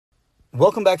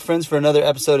Welcome back, friends, for another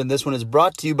episode, and this one is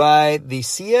brought to you by the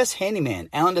CS Handyman.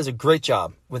 Alan does a great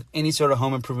job with any sort of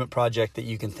home improvement project that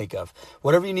you can think of.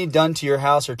 Whatever you need done to your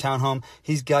house or townhome,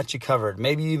 he's got you covered.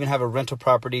 Maybe you even have a rental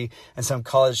property and some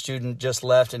college student just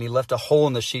left, and he left a hole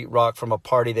in the sheetrock from a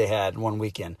party they had one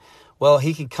weekend. Well,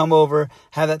 he can come over,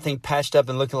 have that thing patched up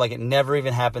and looking like it never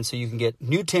even happened, so you can get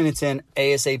new tenants in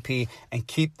ASAP and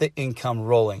keep the income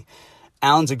rolling.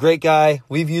 Alan's a great guy.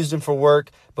 We've used him for work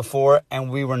before,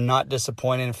 and we were not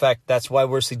disappointed. In fact, that's why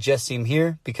we're suggesting him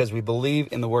here, because we believe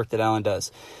in the work that Alan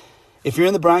does. If you're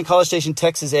in the Bryan-College Station,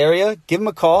 Texas area, give him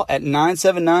a call at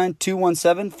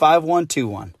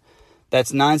 979-217-5121.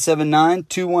 That's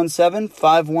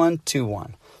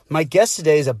 979-217-5121. My guest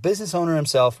today is a business owner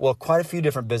himself, well, quite a few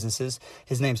different businesses.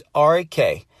 His name's Ari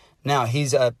K. Now,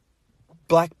 he's a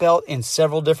black belt in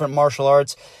several different martial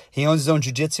arts. He owns his own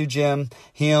jiu-jitsu gym.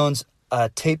 He owns a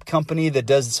tape company that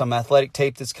does some athletic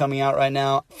tape that's coming out right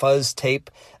now, Fuzz Tape.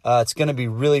 It's going to be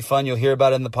really fun. You'll hear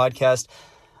about it in the podcast.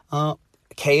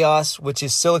 Chaos, which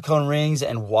is silicone rings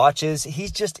and watches.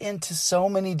 He's just into so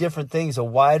many different things, a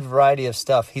wide variety of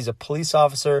stuff. He's a police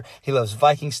officer. He loves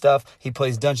Viking stuff. He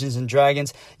plays Dungeons and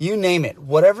Dragons. You name it.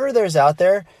 Whatever there's out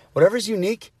there, whatever's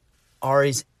unique,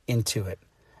 Ari's into it.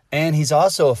 And he's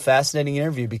also a fascinating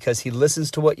interview because he listens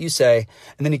to what you say,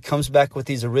 and then he comes back with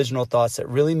these original thoughts that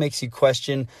really makes you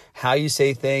question how you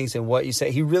say things and what you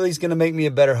say. He really is going to make me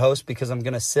a better host because I'm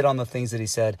going to sit on the things that he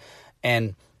said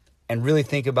and really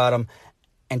think about them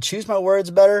and choose my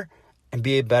words better and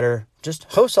be a better just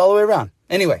host all the way around.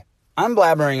 Anyway, I'm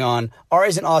blabbering on.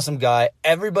 Ari's an awesome guy.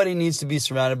 Everybody needs to be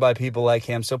surrounded by people like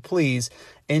him. So please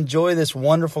enjoy this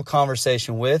wonderful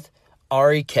conversation with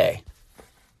Ari K.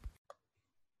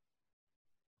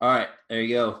 All right, there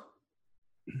you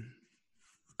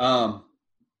go.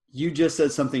 You just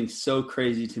said something so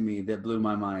crazy to me that blew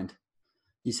my mind.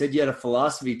 You said you had a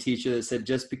philosophy teacher that said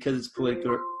just because it's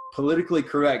politically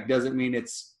correct doesn't mean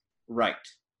it's right.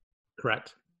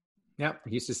 Correct. Yep, I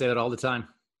used to say that all the time.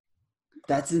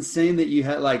 That's insane that you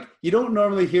had, like, you don't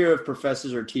normally hear of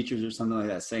professors or teachers or something like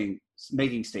that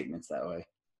making statements that way.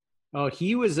 Oh,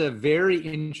 he was a very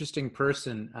interesting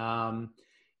person.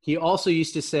 He also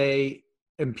used to say,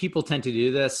 and people tend to do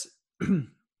this,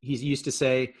 he used to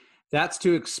say, that's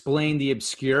to explain the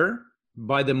obscure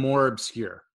by the more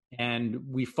obscure. And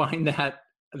we find that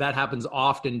happens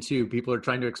often too. People are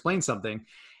trying to explain something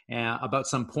about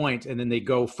some point, and then they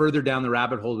go further down the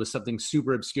rabbit hole with something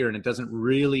super obscure, and it doesn't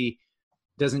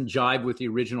jive with the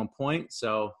original point.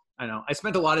 So I know I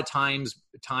spent a lot of time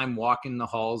walking the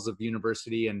halls of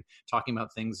university and talking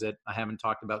about things that I haven't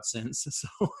talked about since.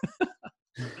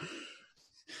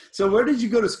 So where did you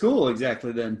go to school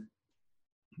exactly then?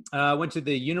 I went to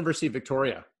the University of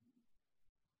Victoria.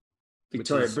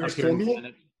 Victoria, British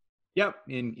Columbia? Yep,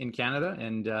 in Canada,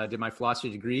 and did my philosophy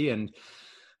degree, and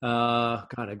I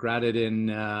graduated in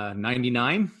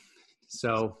 99.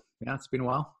 So yeah, it's been a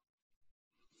while.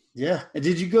 Yeah. And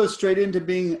did you go straight into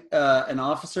being an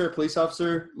officer, a police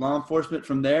officer, law enforcement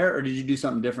from there, or did you do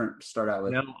something different to start out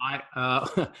with? No,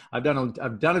 I've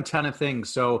done a ton of things.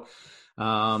 So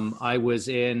I was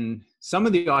in some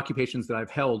of the occupations that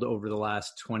I've held over the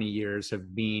last 20 years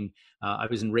have been, I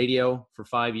was in radio for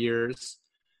 5 years.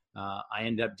 I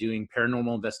ended up doing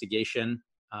paranormal investigation.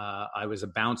 I was a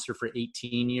bouncer for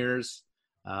 18 years,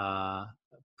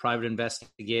 private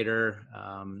investigator.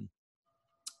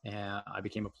 And I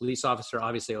became a police officer.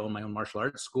 Obviously, I own my own martial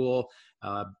arts school,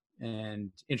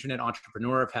 and internet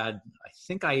entrepreneur. I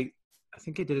think I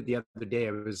did it the other day.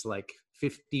 It was like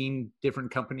 15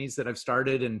 different companies that I've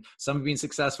started, and some have been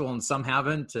successful and some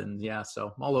haven't. And yeah,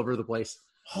 so I'm all over the place.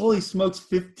 Holy smokes,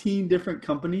 15 different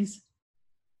companies?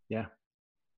 Yeah.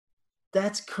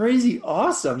 That's crazy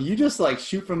awesome. You just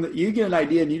like you get an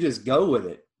idea and you just go with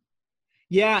it.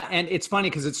 Yeah, and it's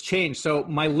funny because it's changed. So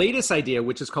my latest idea,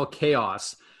 which is called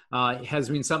Chaos, has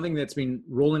been something that's been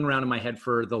rolling around in my head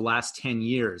for the last 10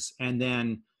 years. And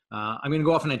then I'm going to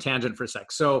go off on a tangent for a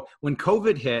sec. So when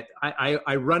COVID hit,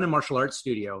 I run a martial arts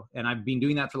studio, and I've been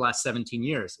doing that for the last 17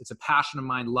 years. It's a passion of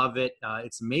mine. Love it.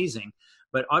 It's amazing.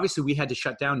 But obviously we had to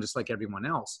shut down just like everyone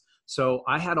else. So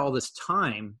I had all this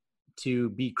time to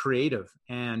be creative.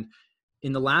 And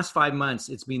in the last 5 months,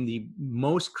 it's been the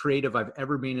most creative I've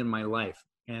ever been in my life.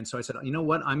 And so I said, you know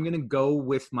what? I'm going to go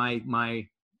with my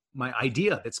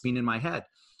idea that's been in my head.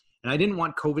 And I didn't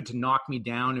want COVID to knock me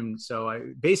down. And so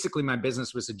basically my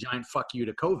business was a giant fuck you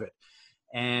to COVID.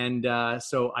 And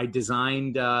so I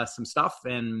designed some stuff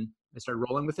and I started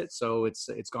rolling with it. So it's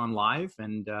gone live,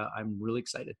 and I'm really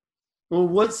excited. Well,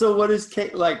 what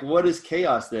is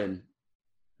Chaos then?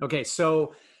 Okay.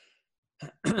 So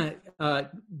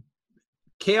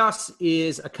Chaos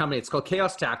is a company. It's called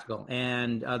Chaos Tactical.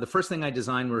 And the first thing I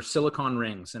designed were silicone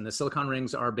rings. And the silicone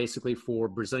rings are basically for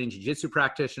Brazilian Jiu-Jitsu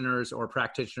practitioners or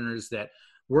practitioners that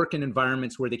work in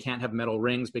environments where they can't have metal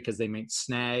rings because they may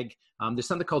snag. There's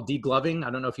something called degloving. I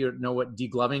don't know if you know what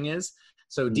degloving is.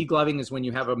 So degloving is when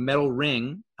you have a metal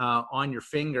ring on your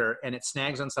finger and it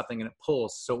snags on something and it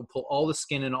pulls. So it will pull all the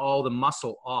skin and all the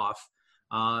muscle off.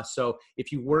 So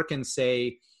if you work in,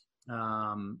 say,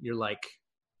 you're like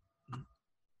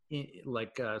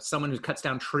someone who cuts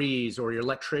down trees, or your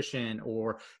electrician,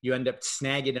 or you end up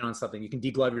snagging it on something, you can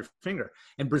deglove your finger.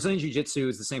 And Brazilian Jiu-Jitsu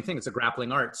is the same thing. It's a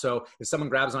grappling art. So if someone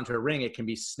grabs onto a ring, it can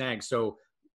be snagged. So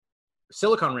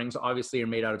silicone rings obviously are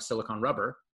made out of silicone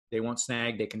rubber. They won't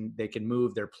snag. They can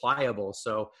move. They're pliable.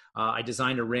 So I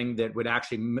designed a ring that would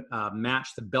actually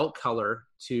match the belt color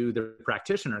to the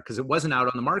practitioner, because it wasn't out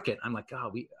on the market. I'm like,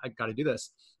 I got to do this.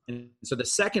 And so the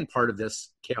second part of this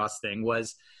chaos thing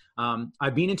was,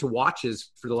 I've been into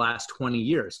watches for the last 20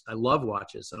 years. I love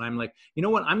watches. And I'm like, you know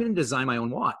what? I'm going to design my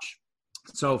own watch.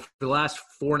 So for the last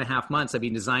 4.5 months, I've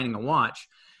been designing a watch,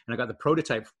 and I got the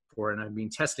prototype for it, and I've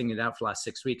been testing it out for the last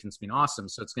 6 weeks, and it's been awesome.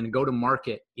 So it's going to go to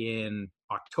market in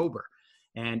October,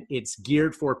 and it's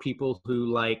geared for people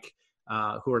who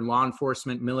who are in law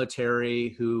enforcement, military,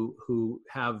 who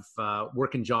have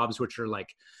working jobs which are like,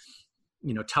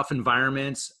 tough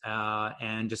environments,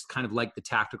 and just kind of like the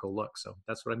tactical look. So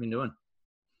that's what I've been doing.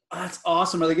 That's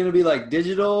awesome. Are they going to be like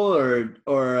digital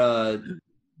or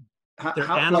they're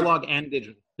analog and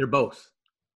digital? They're both.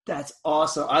 That's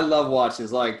awesome. I love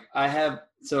watches. I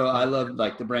love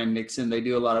like the brand Nixon. They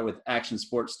do a lot with action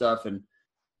sports stuff and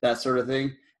that sort of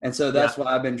thing. And so that's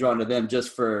why I've been drawn to them,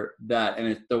 just for that.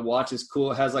 And the watch is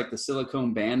cool. It has like the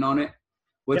silicone band on it,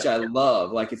 which I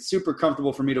love. Like, it's super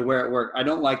comfortable for me to wear at work. I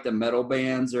don't like the metal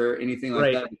bands or anything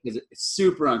like that, because it's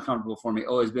super uncomfortable for me,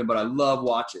 always been, but I love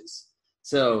watches.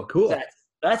 So cool.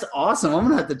 That's awesome. I'm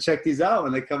going to have to check these out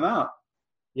when they come out.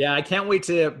 Yeah. I can't wait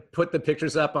to put the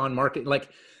pictures up on market. Like,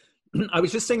 I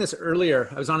was just saying this earlier.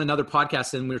 I was on another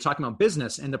podcast and we were talking about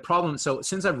business and the problem. So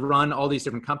since I've run all these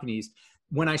different companies,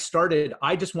 when I started,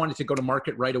 I just wanted to go to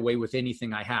market right away with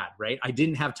anything I had, right? I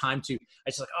didn't have time to,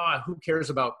 I just who cares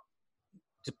about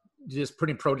just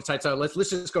putting prototypes out? Let's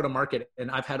just go to market.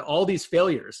 And I've had all these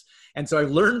failures. And so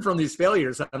I've learned from these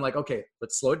failures. I'm like, okay,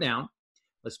 let's slow it down.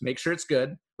 Let's make sure it's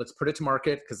good. Let's put it to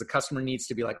market, because the customer needs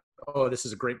to be like, oh, this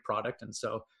is a great product. And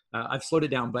so I've slowed it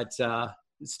down, but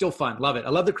it's still fun. Love it.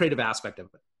 I love the creative aspect of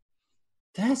it.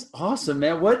 That's awesome,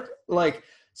 man.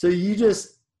 So you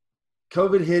just,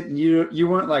 COVID hit and you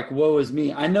weren't like, woe is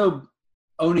me. I know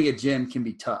owning a gym can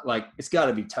be tough. Like, it's got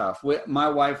to be tough. My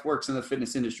wife works in the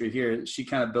fitness industry here. She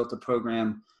kind of built a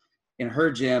program in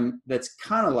her gym that's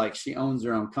kind of like she owns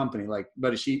her own company. Like,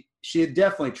 but she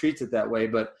definitely treats it that way.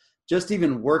 But just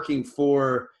even working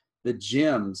for the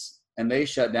gyms and they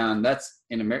shut down, that's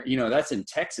in America, that's in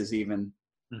Texas even.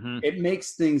 Mm-hmm. It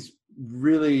makes things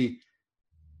really,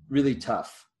 really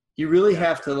tough. You really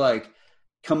have to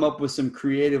come up with some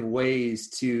creative ways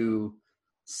to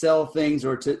sell things,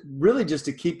 or to really just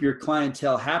to keep your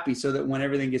clientele happy, so that when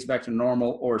everything gets back to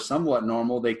normal or somewhat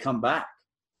normal, they come back.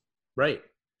 Right.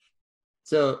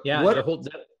 So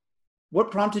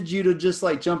what prompted you to just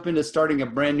jump into starting a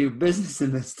brand new business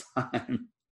in this time?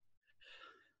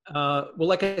 Well,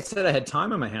 like I said, I had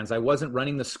time on my hands. I wasn't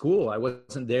running the school. I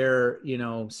wasn't there,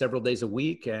 several days a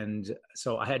week. And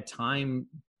so I had time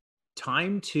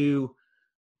to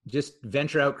just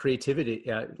venture out creativity,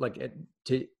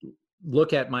 to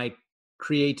look at my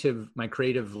creative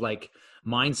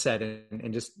mindset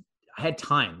and just, I had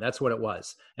time. That's what it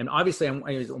was. And obviously I'm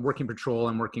working patrol,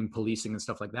 I'm working policing and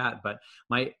stuff like that. But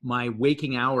my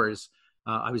waking hours,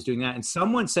 I was doing that. And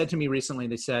someone said to me recently,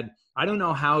 they said, I don't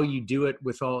know how you do it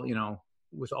with all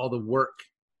the work.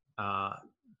 How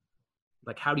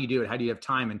do you do it? How do you have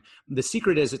time? And the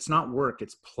secret is, it's not work,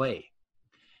 it's play.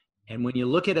 And when you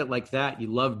look at it like that, you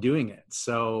love doing it.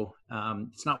 So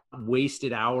it's not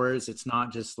wasted hours. It's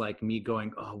not just like me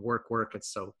going, oh, work.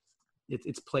 It's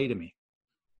play to me.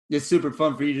 It's super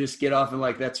fun for you to just get off and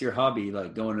that's your hobby,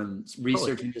 going and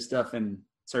researching this stuff and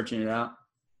searching it out.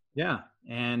 Yeah.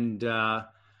 And, and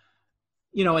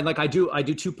I do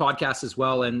 2 podcasts as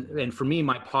well. And for me,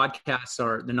 my podcasts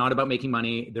they're not about making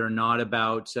money. They're not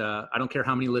about, I don't care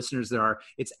how many listeners there are.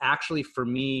 It's actually, for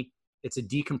me, it's a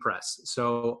decompress.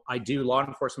 So I do law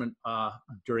enforcement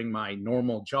during my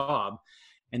normal job.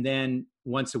 And then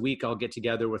once a week, I'll get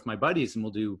together with my buddies and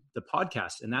we'll do the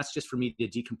podcast. And that's just for me to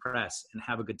decompress and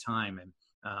have a good time. And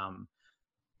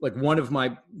like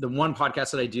the one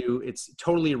podcast that I do, it's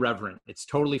totally irreverent. It's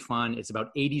totally fun. It's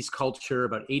about 80s culture,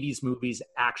 about 80s movies,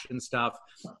 action stuff.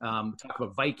 Talk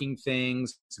about Viking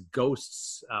things,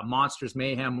 ghosts, monsters,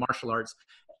 mayhem, martial arts.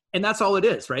 And that's all it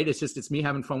is, right? It's me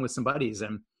having fun with some buddies.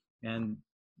 And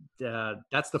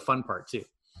that's the fun part too.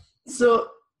 So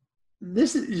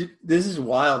this is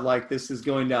wild. Like, this is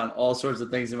going down all sorts of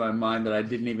things in my mind that I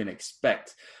didn't even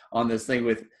expect on this thing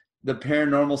with the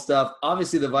paranormal stuff.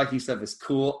 Obviously the Viking stuff is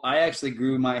cool. I actually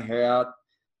grew my hair out.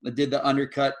 I did the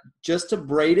undercut just to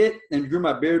braid it and grew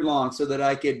my beard long so that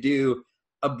I could do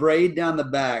a braid down the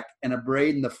back and a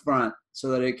braid in the front so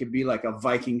that it could be like a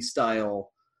Viking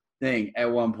style thing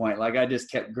at one point. Like, I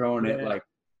just kept growing it like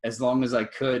as long as I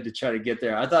could to try to get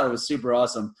there. I thought it was super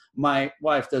awesome. My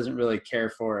wife doesn't really care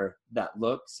for that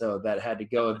look, so that had to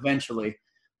go eventually.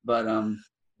 But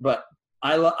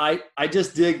I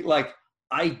just dig, like,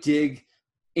 I dig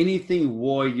anything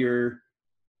warrior,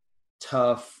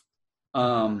 tough.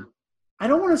 I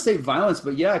don't want to say violence,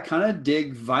 but yeah, I kind of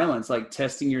dig violence, like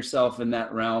testing yourself in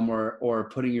that realm or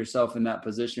putting yourself in that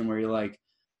position where you're like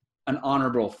an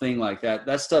honorable thing like that.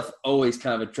 That stuff always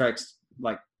kind of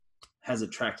has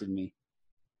attracted me.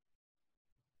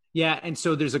 Yeah. And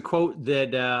so there's a quote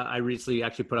that I recently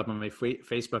actually put up on my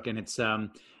Facebook, and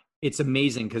it's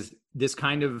amazing because this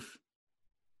kind of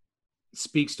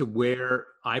speaks to where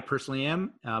I personally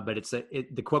am. But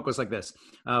the quote goes like this: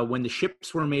 when the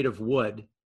ships were made of wood,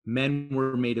 men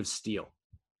were made of steel.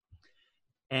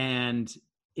 And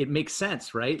it makes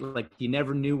sense, right? Like, you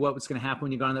never knew what was going to happen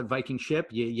when you got on that Viking ship.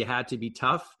 You had to be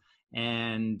tough.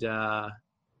 And I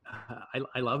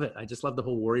love it. I just love the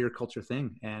whole warrior culture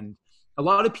thing. And a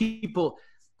lot of people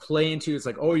play into, it's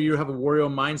like, oh, you have a warrior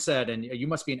mindset and you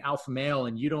must be an alpha male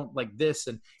and you don't like this.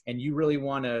 And you really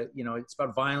want to, it's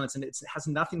about violence, and it has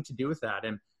nothing to do with that.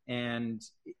 And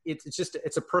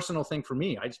it's a personal thing for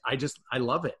me. I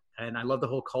love it. And I love the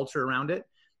whole culture around it.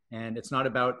 And it's not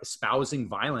about espousing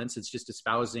violence. It's just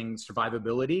espousing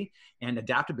survivability and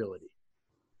adaptability.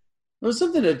 There's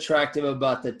something attractive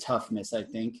about the toughness, I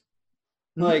think.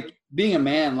 Like, being a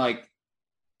man, like,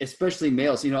 especially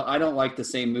males, I don't like the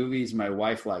same movies my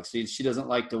wife likes. She doesn't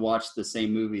like to watch the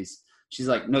same movies. She's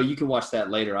like, no, you can watch that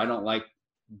later. I don't like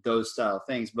those style of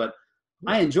things, but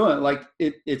I enjoy it. Like,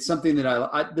 it's something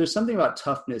that there's something about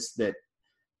toughness that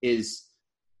is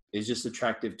just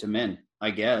attractive to men,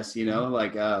 I guess,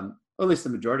 like, at least the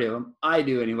majority of them. I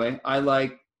do anyway. I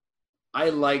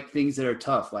like things that are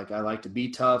tough. Like, I like to be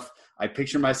tough. I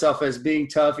picture myself as being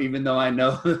tough, even though I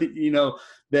know,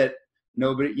 that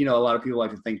nobody, a lot of people like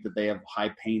to think that they have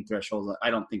high pain thresholds. I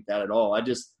don't think that at all. I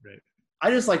just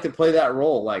like to play that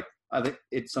role. Like, I think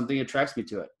it's something that attracts me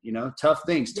to it. Tough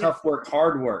things, tough work,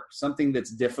 hard work, something that's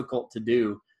difficult to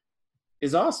do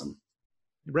is awesome.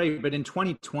 Right. But in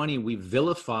 2020, we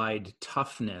vilified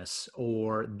toughness,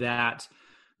 or that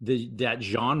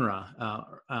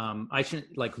genre. I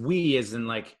shouldn't, like, we as in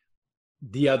like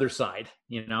the other side,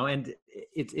 and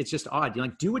it's just odd. You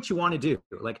like, do what you want to do.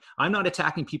 Like, I'm not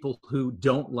attacking people who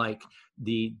don't like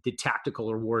the tactical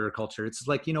or warrior culture. It's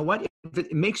like, you know what, if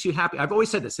it makes you happy, I've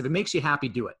always said this, if it makes you happy,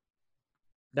 do it.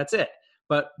 That's it.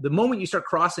 But the moment you start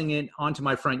crossing it onto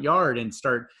my front yard and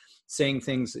start saying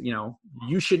things,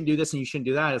 you shouldn't do this and you shouldn't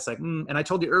do that, it's like, and I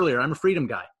told you earlier, I'm a freedom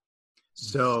guy.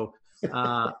 So,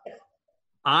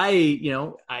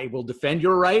 I will defend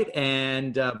your right,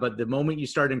 but the moment you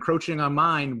start encroaching on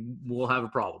mine, we'll have a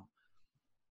problem.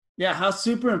 Yeah, how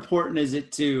super important is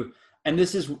it and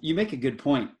you make a good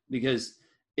point, because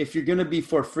if you're going to be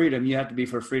for freedom, you have to be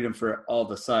for freedom for all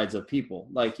the sides of people.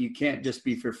 Like, you can't just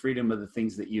be for freedom of the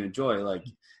things that you enjoy. Like,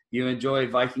 you enjoy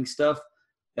Viking stuff,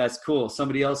 that's cool.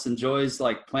 Somebody else enjoys,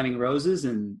 like, planting roses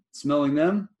and smelling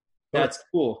them, that's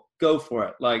cool. Go for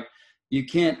it. Like, you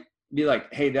can't be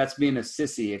like, hey, that's being a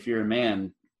sissy if you're a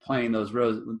man planting those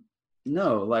roses.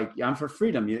 No, like, I'm for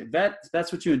freedom.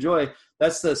 That's what you enjoy.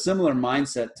 That's the similar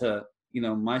mindset to,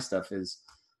 my stuff is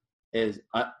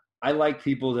I like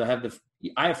people to have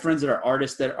I have friends that are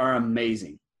artists that are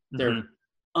amazing. They're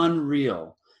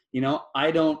unreal.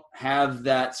 I don't have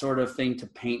that sort of thing to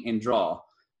paint and draw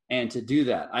and to do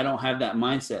that. I don't have that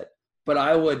mindset, but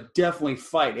I would definitely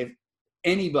fight if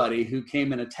anybody who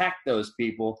came and attacked those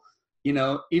people,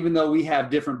 even though we have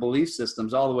different belief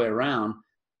systems all the way around,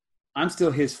 I'm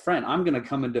still his friend. I'm going to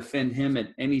come and defend him at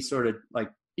any sort of, like,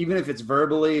 even if it's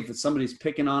verbally, if it's somebody's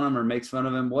picking on him or makes fun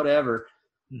of him, whatever,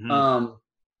 of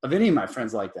any of my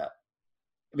friends like that,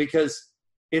 because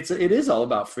it is all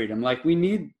about freedom. Like, we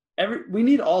need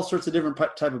all sorts of different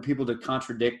type of people to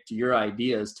contradict your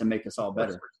ideas to make us all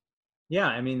better. Yeah,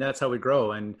 I mean that's how we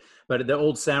grow. But the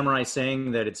old samurai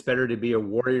saying that it's better to be a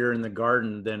warrior in the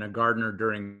garden than a gardener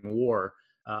during war,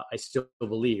 I still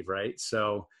believe, right?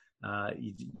 So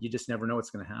you just never know what's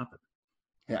going to happen.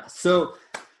 Yeah. So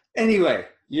anyway,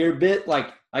 you're a bit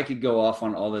like, I could go off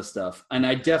on all this stuff, and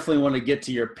I definitely want to get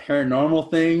to your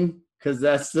paranormal thing, because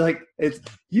that's like,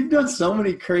 you've done so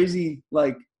many crazy,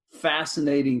 like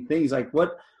fascinating things. Like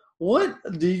what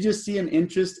do you just see an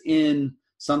interest in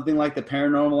something like the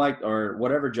paranormal, like, or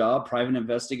whatever job, private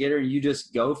investigator, and you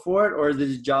just go for it, or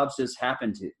the jobs just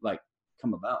happen to like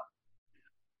come about?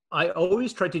 I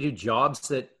always tried to do jobs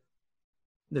that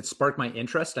sparked my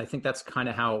interest. I think that's kind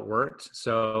of how it worked.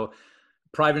 So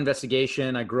private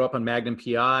investigation, I grew up on Magnum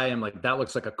PI. I'm like, that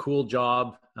looks like a cool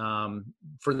job.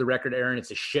 For the record, Aaron,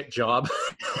 it's a shit job.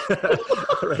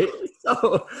 Right?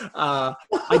 So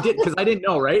I did, because I didn't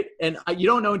know, right? And you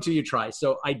don't know until you try.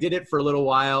 So I did it for a little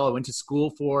while. I went to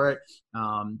school for it.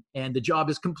 And the job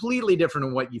is completely different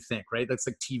than what you think, right? That's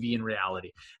like TV and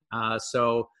reality.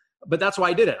 But that's why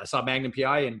I did it. I saw Magnum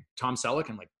PI and Tom Selleck.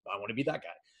 I'm like, I want to be that guy.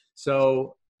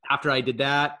 So after I did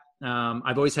that,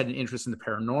 I've always had an interest in the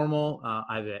paranormal.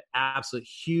 I have an absolute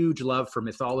huge love for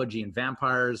mythology and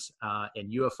vampires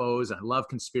and UFOs. And I love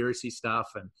conspiracy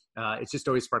stuff. And it's just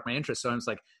always sparked my interest. So I was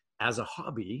like, as a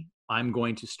hobby, I'm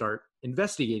going to start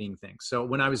investigating things. So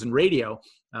when I was in radio,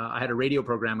 I had a radio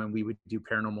program and we would do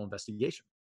paranormal investigation.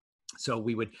 So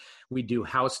we'd do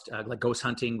house, like ghost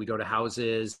hunting. We go to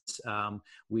houses.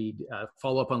 We'd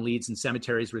follow up on leads in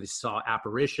cemeteries where they saw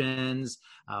apparitions.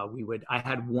 I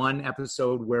had one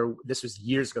episode where, this was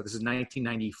years ago. This is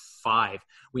 1995.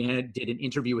 We did an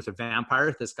interview with a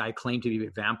vampire. This guy claimed to be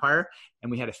a vampire, and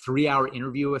we had a 3-hour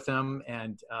interview with him.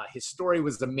 And his story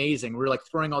was amazing. We were like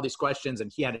throwing all these questions,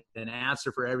 and he had an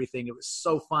answer for everything. It was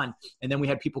so fun. And then we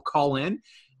had people call in,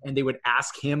 and they would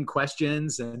ask him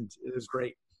questions, and it was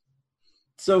great.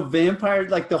 So vampire,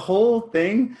 like the whole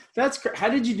thing, how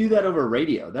did you do that over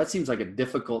radio? That seems like a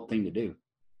difficult thing to do.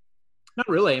 Not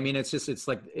really. I mean, it's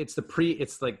like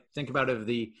think about it,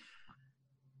 the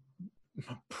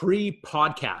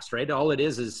pre-podcast, right? All it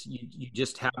is you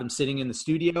just have them sitting in the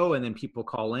studio, and then people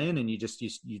call in and you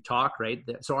talk, right?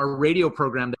 So our radio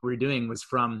program that we were doing was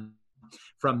from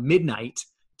midnight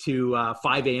to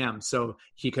 5 a.m. So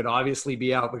he could obviously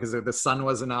be out because the sun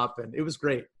wasn't up, and it was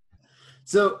great.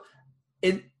 So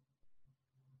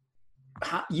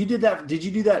you did that? Did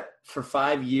you do that for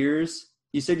 5 years?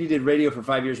 You said you did radio for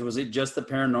 5 years. Was it just the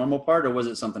paranormal part, or was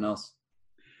it something else?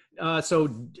 So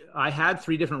I had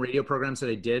 3 different radio programs that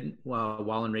I did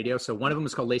while in radio. So one of them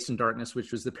was called Laced in Darkness,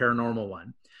 which was the paranormal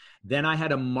one. Then I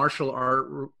had a martial art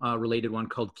related one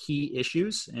called Ki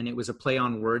Issues, and it was a play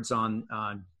on words on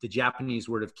the Japanese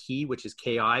word of ki, which is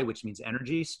ki, which means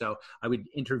energy. So I would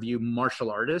interview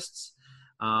martial artists.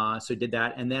 So I did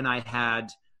that. And then I had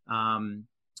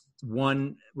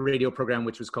one radio program,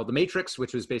 which was called The Matrix,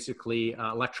 which was basically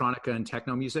electronica and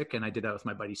techno music. And I did that with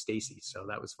my buddy Stacy. So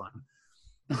that was fun.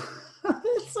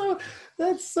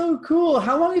 That's so cool.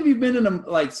 How long have you been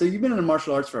so you've been in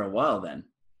martial arts for a while then?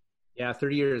 Yeah,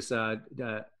 30 years.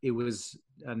 It was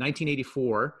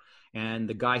 1984. And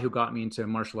the guy who got me into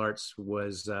martial arts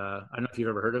was, I don't know if you've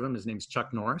ever heard of him. His name's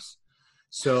Chuck Norris.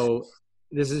 So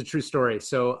this is a true story.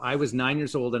 So I was 9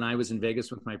 years old, and I was in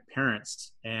Vegas with my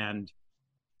parents, and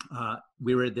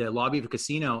we were at the lobby of a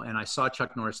casino, and I saw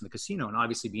Chuck Norris in the casino. And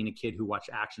obviously, being a kid who watched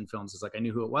action films, is like, I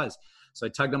knew who it was. So I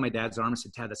tugged on my dad's arm and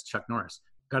said, "Dad, that's Chuck Norris.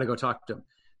 Got to go talk to him."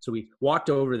 So we walked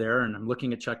over there, and I'm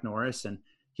looking at Chuck Norris, and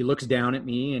he looks down at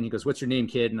me and he goes, "What's your name,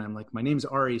 kid?" And I'm like, "My name's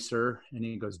Ari, sir." And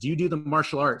he goes, "Do you do the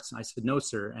martial arts?" And I said, "No,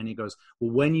 sir." And he goes,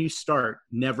 "Well, when you start,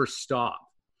 never stop."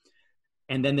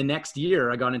 And then the next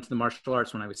year I got into the martial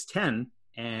arts when I was 10,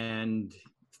 and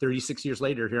 36 years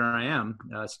later, here I am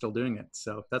still doing it.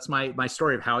 So that's my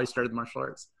story of how I started the martial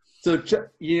arts. So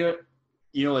you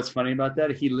know what's funny about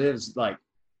that? He lives like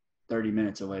 30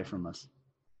 minutes away from us.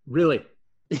 Really?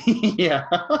 Yeah.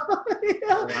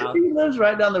 Yeah. Wow. He lives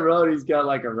right down the road. He's got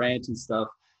like a ranch and stuff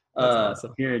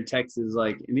awesome. Here in Texas.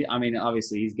 Like, I mean,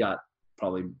 obviously he's got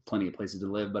probably plenty of places to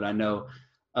live, but I know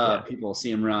people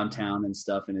see him around town and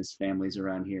stuff, and his family's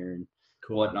around here and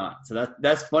whatnot. So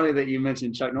that's funny that you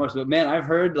mentioned Chuck Norris. But man, I've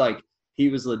heard like he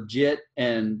was legit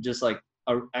and just like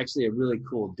actually a really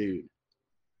cool dude.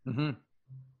 Mm-hmm.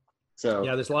 So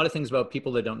yeah, there's a lot of things about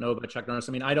people that don't know about Chuck Norris.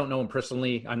 I mean, I don't know him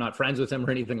personally. I'm not friends with him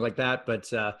or anything like that.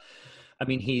 But I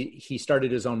mean, he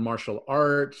started his own martial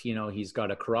art. You know, he's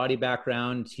got a karate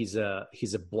background. He's a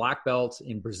black belt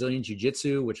in Brazilian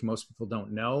Jiu-Jitsu, which most people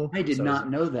don't know. I did not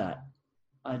know that.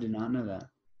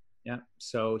 Yeah.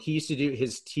 So he used to do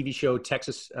his TV show,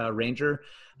 Texas Ranger.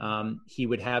 He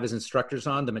would have his instructors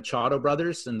on, the Machado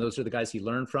brothers, and those are the guys he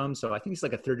learned from. So I think he's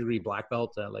like a third-degree black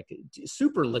belt, like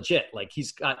super legit. Like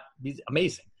he's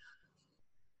amazing.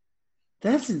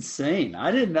 That's insane.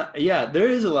 I didn't know. Yeah, there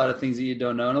is a lot of things that you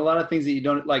don't know, and a lot of things that you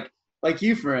don't like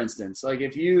you, for instance. Like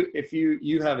if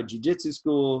you have a jiu-jitsu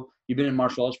school, you've been in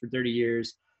martial arts for 30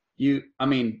 years, I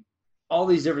mean, all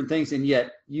these different things, and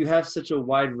yet you have such a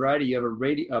wide variety. You have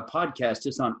a podcast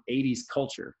just on 80s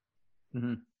culture,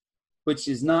 which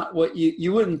is not what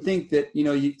you wouldn't think that,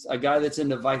 a guy that's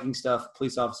into Viking stuff,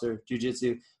 police officer,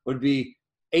 jiu-jitsu, would be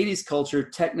 80s culture,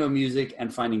 techno music,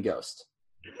 and finding ghosts.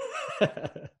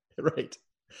 Right.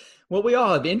 Well, we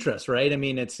all have interests, right? I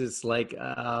mean, it's just like,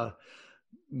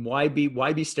 why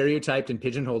be stereotyped and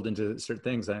pigeonholed into certain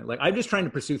things? I'm just trying to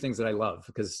pursue things that I love,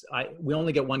 because we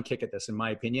only get one kick at this, in my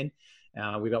opinion.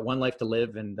 We've got one life to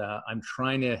live, and I'm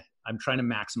trying to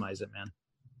maximize it, man.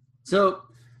 So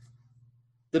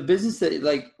the business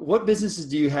what businesses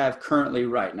do you have currently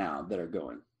right now that are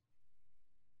going?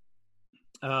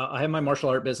 I have my martial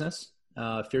art business,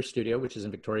 Fierce Studio, which is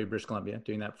in Victoria, British Columbia,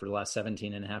 doing that for the last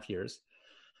 17 and a half years.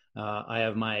 I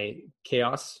have my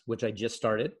Chaos, which I just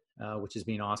started, which has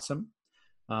been awesome.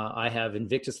 I have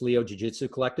Invictus Leo Jiu-Jitsu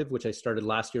Collective, which I started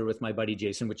last year with my buddy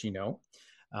Jason, which you know.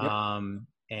 Yep.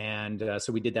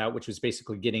 So we did that, which was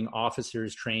basically getting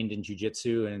officers trained in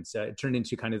jiu-jitsu, and it turned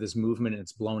into kind of this movement, and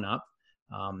it's blown up.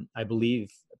 I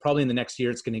believe probably in the next year,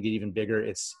 it's going to get even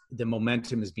bigger. The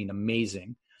momentum has been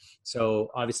amazing. So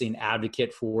obviously an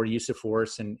advocate for use of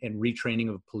force and retraining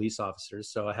of police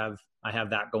officers. So I have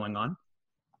that going on.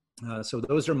 So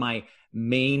those are my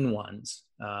main ones,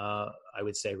 I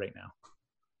would say right now.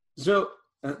 So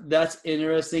that's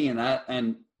interesting.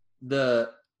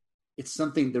 It's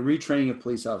something, the retraining of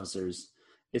police officers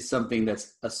is something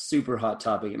that's a super hot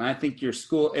topic. And I think your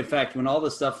school, in fact, when all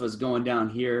the stuff was going down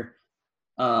here,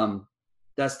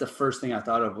 that's the first thing I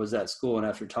thought of was that school. And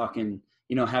after talking,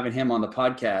 having him on the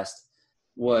podcast,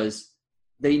 was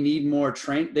they need more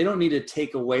they don't need to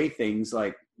take away things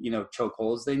like,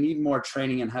 chokeholds. They need more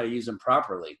training in how to use them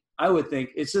properly. I would think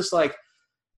it's just like,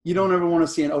 you don't ever want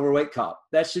to see an overweight cop.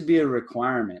 That should be a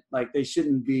requirement. Like they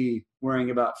shouldn't be worrying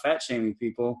about fat shaming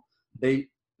people.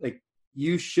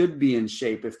 You should be in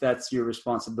shape if that's your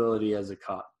responsibility as a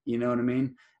cop. You know what I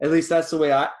mean? At least that's the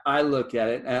way I look at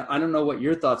it. I don't know what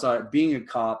your thoughts are being a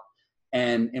cop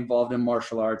and involved in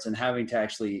martial arts and having to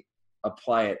actually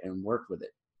apply it and work with it.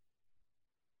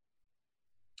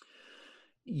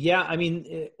 Yeah, I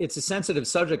mean, it's a sensitive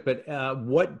subject, but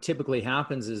what typically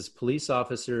happens is police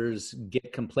officers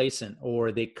get complacent,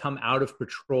 or they come out of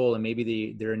patrol and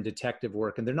maybe they're in detective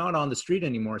work and they're not on the street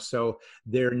anymore. So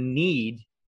their need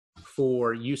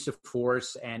for use of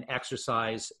force and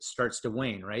exercise starts to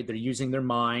wane, right? They're using their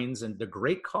minds, and they're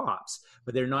great cops,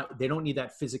 but they don't need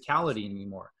that physicality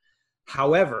anymore.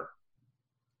 However,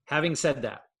 having said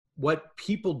that, what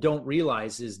people don't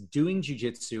realize is doing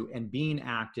jiu-jitsu and being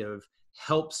active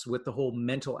helps with the whole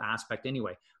mental aspect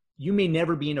anyway. You may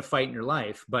never be in a fight in your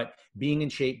life, but being in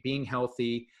shape, being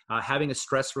healthy, having a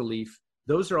stress relief,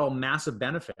 those are all massive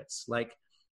benefits.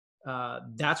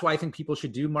 That's why I think people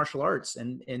should do martial arts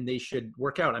and they should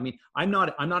work out. I mean, I'm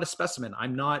not a specimen.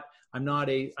 I'm not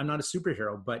a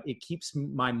superhero, but it keeps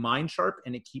my mind sharp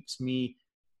and it keeps me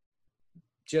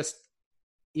just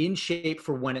in shape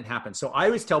for when it happens. So I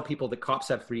always tell people that cops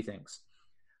have three things.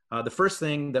 The first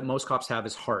thing that most cops have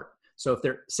is heart. So if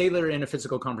they're in a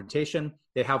physical confrontation,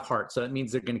 they have heart. So that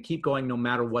means they're going to keep going no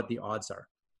matter what the odds are.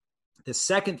 The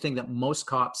second thing that most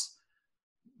cops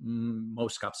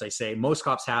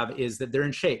have is that they're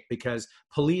in shape, because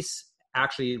police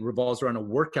actually revolves around a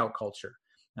workout culture.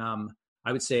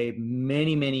 I would say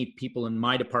many people in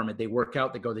my department, they work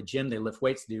out, they go to the gym, they lift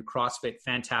weights, they do CrossFit,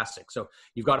 fantastic. So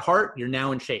you've got heart, you're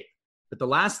now in shape. But the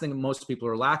last thing most people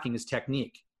are lacking is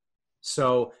technique.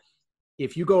 So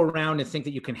if you go around and think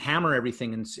that you can hammer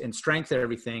everything and strengthen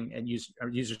everything and use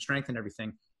your strength and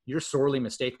everything, you're sorely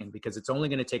mistaken, because it's only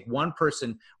going to take one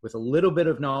person with a little bit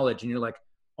of knowledge and you're like,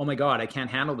 oh my God, I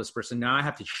can't handle this person. Now I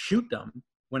have to shoot them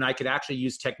when I could actually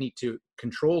use technique to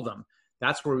control them.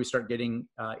 That's where we start getting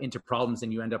into problems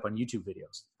and you end up on YouTube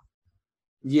videos.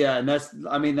 Yeah. And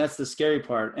that's the scary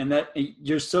part. And that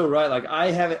you're so right. Like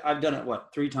I've done it,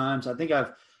 3 times. I think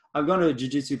I've gone to a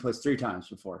jiu-jitsu place 3 times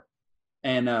before.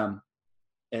 And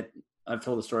I've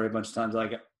told the story a bunch of times.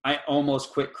 Like I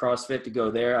almost quit CrossFit to go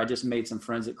there. I just made some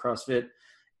friends at CrossFit.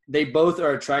 They both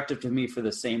are attractive to me for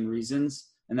the same reasons.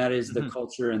 And that is the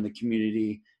culture and the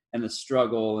community and the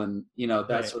struggle and,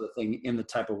 that sort of thing in the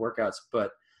type of workouts.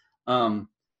 But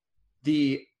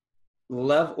the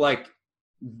level, like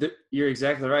You're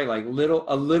exactly right. Like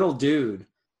a little dude.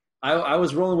 I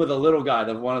was rolling with a little guy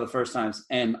one of the first times,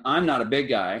 and I'm not a big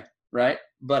guy, right?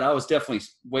 But I was definitely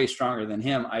way stronger than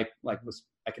him. I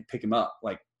could pick him up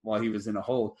like while he was in a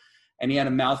hold, and he had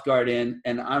a mouth guard in,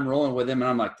 and I'm rolling with him, and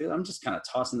I'm like, dude, I'm just kind of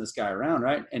tossing this guy around,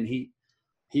 right? And he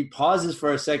pauses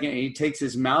for a second, and he takes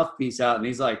his mouthpiece out, and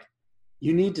he's like,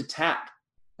 "You need to tap."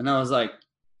 And I was like,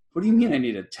 "What do you mean I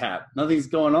need to tap? Nothing's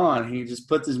going on." And he just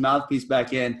puts his mouthpiece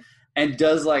back in and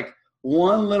does like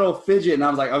one little fidget, and I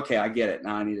was like, okay, I get it.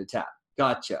 Now I need to tap.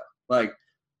 Gotcha. Like,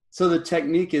 so the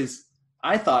technique is,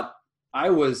 I thought I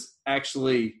was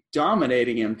actually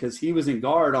dominating him because he was in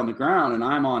guard on the ground and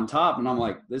I'm on top, and I'm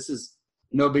like, this is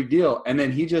no big deal. And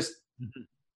then he just,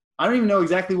 I don't even know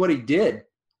exactly what he did.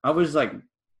 I was like,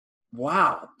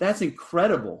 wow, that's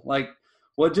incredible. Like,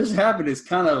 what just happened is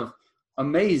kind of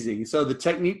amazing. So the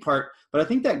technique part, but I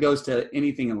think that goes to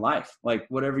anything in life, like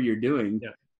whatever you're doing. Yeah.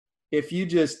 If you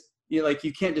just,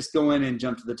 you can't just go in and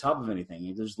jump to the top of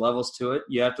anything. There's levels to it.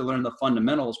 You have to learn the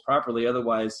fundamentals properly.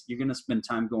 Otherwise, you're going to spend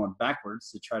time going backwards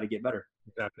to try to get better.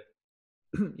 Exactly.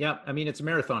 Yeah. I mean, it's a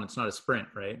marathon. It's not a sprint,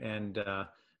 right? And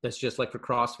that's just like for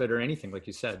CrossFit or anything, like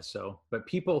you said. So, but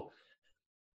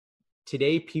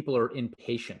today people are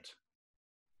impatient.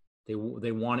 They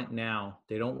want it now.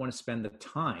 They don't want to spend the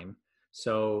time.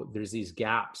 So there's these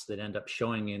gaps that end up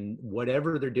showing in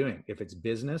whatever they're doing. If it's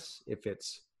business, if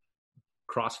it's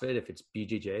CrossFit, if it's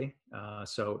BJJ.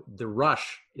 So the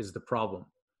rush is the problem.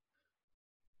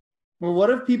 Well, what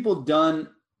have people done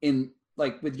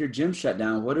with your gym shut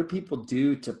down? What do people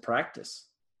do to practice?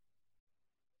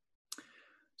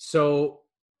 So,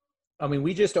 I mean,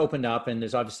 we just opened up and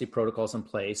there's obviously protocols in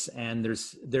place, and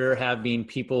there have been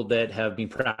people that have been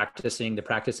practicing. They're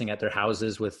practicing at their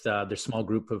houses with their small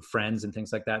group of friends and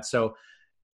things like that. So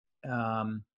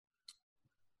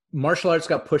martial arts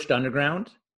got pushed underground.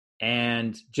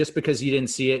 And just because you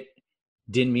didn't see it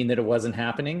didn't mean that it wasn't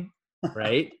happening,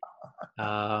 right?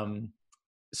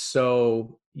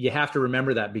 So you have to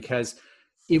remember that, because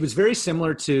it was very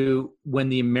similar to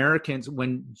when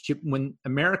when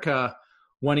America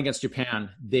won against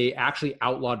Japan, they actually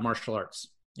outlawed martial arts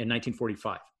in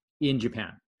 1945 in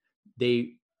Japan.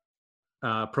 They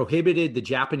prohibited the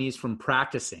Japanese from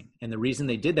practicing. And the reason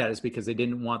they did that is because they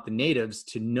didn't want the natives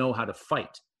to know how to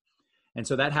fight. And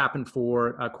so that happened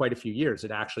for quite a few years.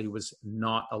 It actually was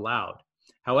not allowed.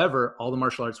 However, all the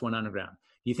martial arts went underground.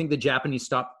 Do you think the Japanese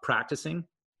stopped practicing?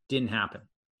 Didn't happen,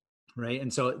 right?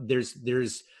 And so there's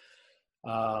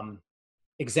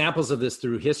examples of this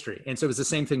through history. And so it's the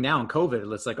same thing now in COVID.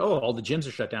 It's like, oh, all the gyms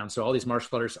are shut down, so all these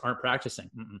martial artists aren't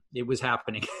practicing. It was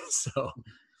happening. So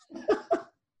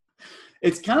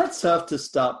it's kind of tough to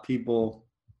stop people.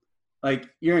 Like,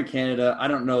 you're in Canada. I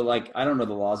don't know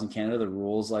the laws in Canada, the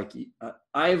rules. Like,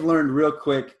 I've learned real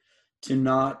quick to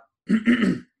not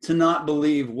to not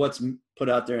believe what's put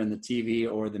out there in the TV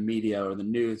or the media or the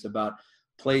news about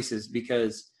places,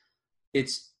 because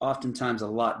it's oftentimes a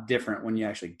lot different when you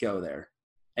actually go there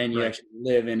and you actually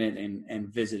live in it and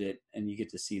visit it, and you get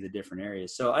to see the different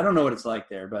areas. So I don't know what it's like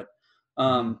there, but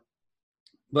I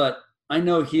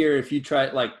know here, if you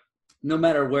try, like, no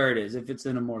matter where it is, if it's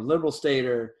in a more liberal state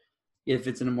or if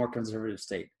it's in a more conservative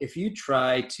state, if you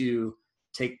try to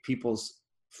take people's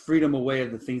freedom away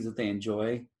of the things that they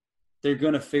enjoy, they're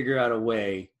going to figure out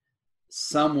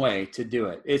some way to do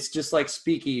it. It's just like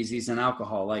speakeasies and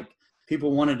alcohol. Like,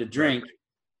 people wanted to drink,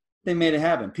 they made it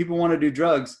happen. People want to do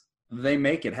drugs, they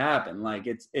make it happen. Like,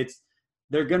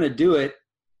 they're going to do it,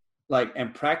 like,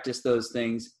 and practice those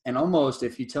things. And almost,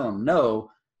 if you tell them no,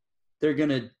 they're going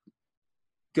to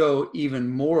go even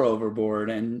more overboard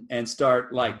and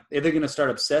start, like, they're going to start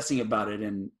obsessing about it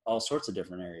in all sorts of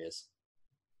different areas.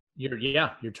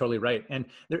 You're totally right. And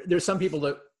there's some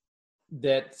people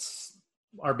that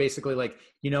are basically like,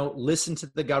 listen to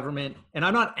the government. And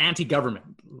I'm not anti-government.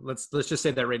 Let's just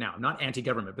say that right now. I'm not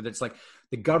anti-government, but it's like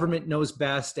the government knows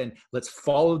best, and let's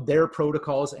follow their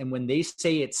protocols. And when they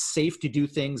say it's safe to do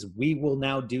things, we will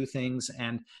now do things.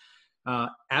 And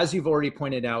as you've already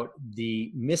pointed out,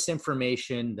 the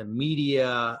misinformation, the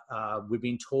media, we've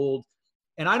been told,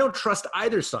 and I don't trust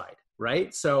either side,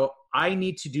 right? So I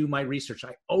need to do my research.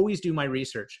 I always do my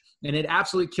research, and it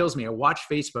absolutely kills me. I watch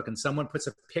Facebook and someone puts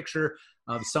a picture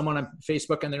of someone on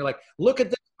Facebook and they're like, look at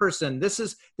this person. This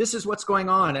is what's going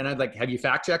on. And I'd like, have you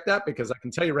fact checked that? Because I can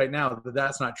tell you right now that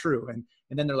that's not true. And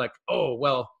then they're like, oh,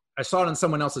 well, I saw it on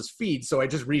someone else's feed, so I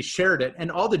just reshared it.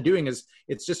 And all they're doing is,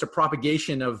 it's just a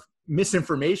propagation of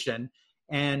misinformation.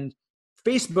 And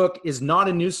Facebook is not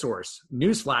a news source.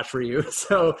 Newsflash for you.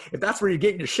 So if that's where you're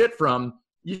getting your shit from,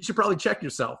 you should probably check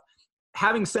yourself.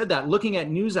 Having said that, looking at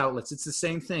news outlets, it's the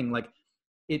same thing. Like,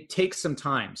 it takes some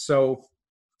time. So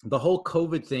the whole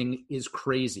COVID thing is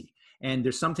crazy. And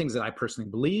there's some things that I personally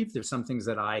believe. There's some things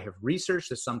that I have researched.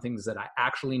 There's some things that I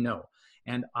actually know.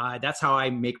 And that's how I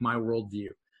make my worldview.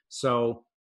 So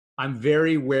I'm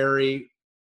very wary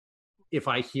if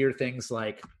I hear things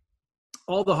like,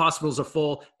 all the hospitals are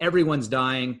full, everyone's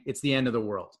dying, it's the end of the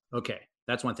world. Okay,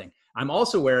 that's one thing. I'm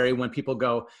also wary when people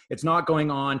go, it's not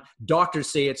going on, doctors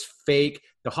say it's fake,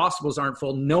 the hospitals aren't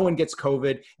full, no one gets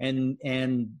COVID,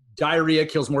 and diarrhea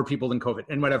kills more people than COVID,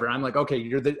 and whatever. I'm like, okay,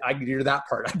 you're that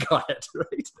part, I got it,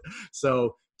 right?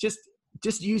 So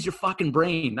just use your fucking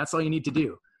brain. That's all you need to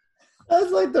do.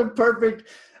 That's like the perfect,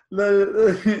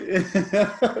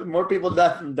 more people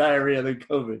die from diarrhea than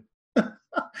COVID.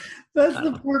 That's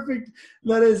a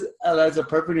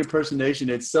perfect impersonation.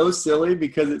 It's so silly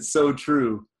because it's so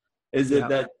true.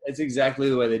 That it's exactly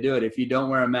the way they do it. If you don't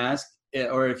wear a mask,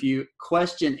 or if you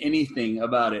question anything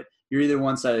about it, you're either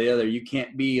one side or the other. You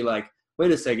can't be like,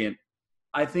 wait a second,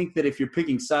 I think that if you're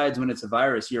picking sides when it's a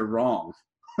virus, you're wrong.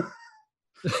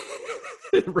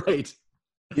 Right.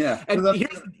 Yeah. And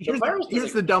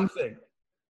here's the dumb thing.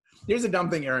 Here's the dumb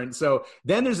thing, Aaron. So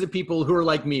then there's the people who are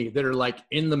like me that are like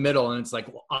in the middle, and it's like,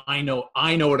 well, I know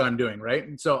what I'm doing, right?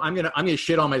 And so I'm gonna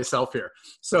shit on myself here.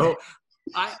 So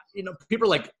people are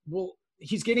like, well,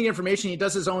 he's getting information, he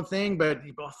does his own thing, but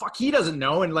fuck, he doesn't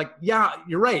know. And like, yeah,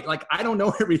 you're right. Like, I don't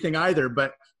know everything either,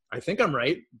 but I think I'm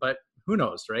right. But who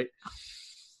knows, right?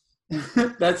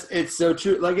 It's so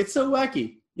true. Like, it's so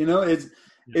wacky.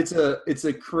 It's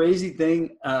a crazy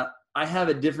thing. I have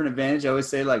a different advantage. I always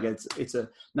say, like,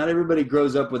 not everybody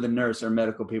grows up with a nurse or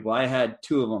medical people. I had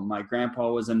two of them. My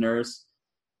grandpa was a nurse,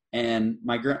 and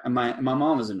my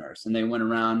mom was a nurse, and they went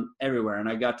around everywhere. And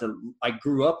I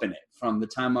grew up in it from the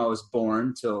time I was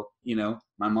born till,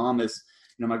 my mom is,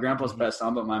 my grandpa's passed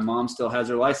on, but my mom still has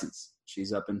her license.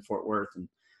 She's up in Fort Worth. And,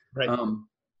 right.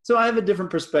 So I have a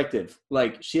different perspective.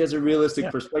 Like, she has a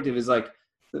realistic perspective. Is like,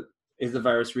 is the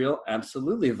virus real?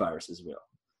 Absolutely. A virus is real.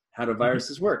 How do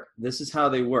viruses work? This is how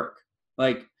they work.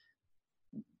 Like,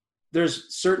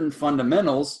 there's certain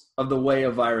fundamentals of the way a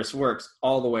virus works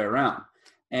all the way around.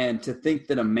 And to think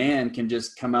that a man can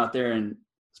just come out there and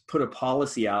put a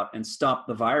policy out and stop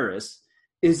the virus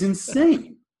is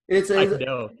insane. It's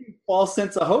a false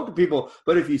sense of hope to people.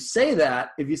 But if you say,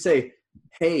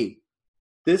 hey,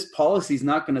 this policy is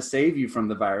not going to save you from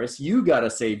the virus, you got to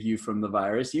save you from the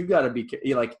virus. You got to be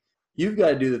like, you've got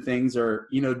to do the things, or,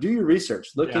 do your research,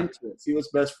 look into it, see what's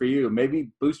best for you. Maybe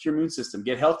boost your immune system,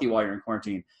 get healthy while you're in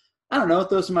quarantine. I don't know,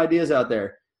 throw some ideas out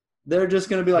there. They're just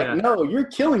going to be like, no, you're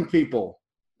killing people.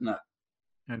 No.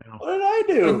 I know. What did I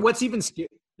do? And what's even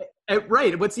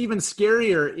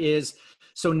scarier is,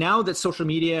 so now that social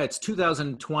media, it's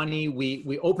 2020,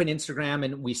 we open Instagram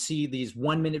and we see these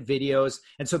 1-minute videos.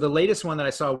 And so the latest one that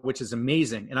I saw, which is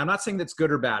amazing, and I'm not saying that's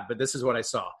good or bad, but this is what I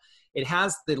saw. It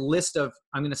has the list of,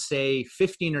 I'm going to say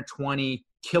 15 or 20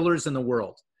 killers in the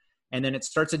world. And then it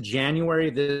starts at January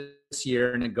this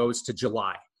year and it goes to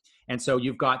July. And so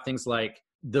you've got things like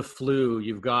the flu,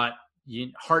 you've got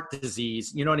heart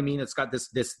disease, you know what I mean? It's got this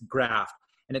graph,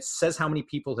 and it says how many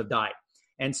people have died.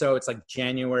 And so it's like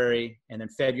January and then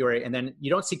February, and then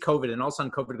you don't see COVID, and all of a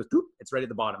sudden COVID goes, whoop, it's right at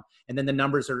the bottom. And then the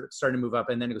numbers are starting to move up,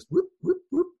 and then it goes, whoop, whoop,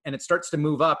 whoop, and it starts to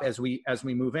move up as we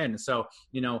move in. So,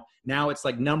 now it's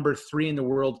like number 3 in the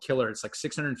world killer. It's like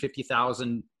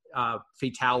 650,000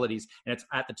 fatalities, and it's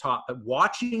at the top. But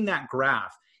watching that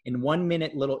graph in 1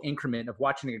 minute little increment of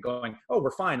watching it going, oh,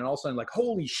 we're fine. And all of a sudden, like,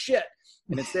 holy shit.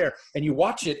 And it's there. And you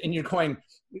watch it and you're going,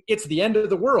 it's the end of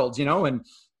the world, and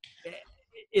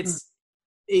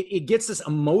it gets us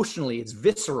emotionally, it's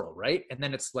visceral, right? And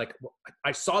then it's like,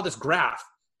 I saw this graph,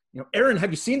 Aaron, have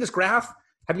you seen this graph?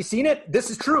 Have you seen it? This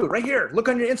is true right here. Look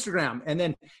on your Instagram. And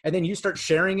then you start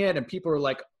sharing it, and people are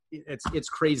like, it's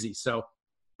crazy. So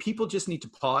people just need to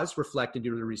pause, reflect, and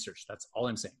do the research. That's all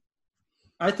I'm saying.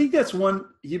 I think that's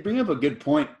you bring up a good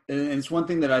point. And it's one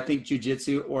thing that I think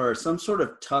jiu-jitsu or some sort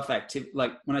of tough activity,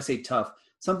 like when I say tough,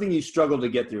 something you struggle to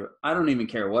get through. I don't even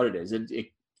care what it is.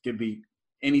 It could be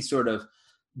any sort of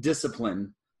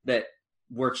discipline that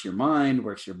works your mind,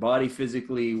 works your body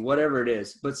physically, whatever it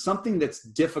is, but something that's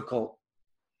difficult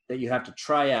that you have to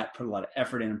try at, put a lot of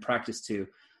effort in and practice to,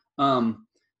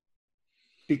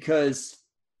 because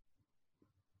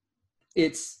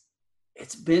it's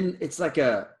like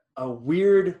a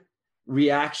weird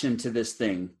reaction to this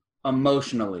thing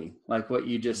emotionally, like what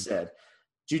you just said.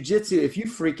 Jiu-jitsu, if you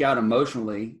freak out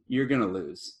emotionally, you're going to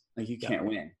lose. Like, you can't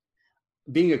win.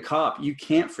 Being a cop, you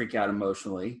can't freak out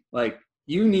emotionally. Like,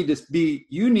 you need to be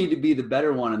the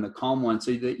better one and the calm one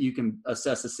so that you can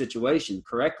assess the situation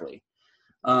correctly.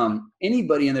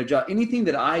 Anybody in their job, anything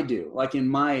that I do, like in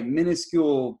my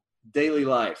minuscule daily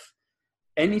life,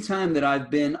 anytime that I've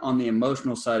been on the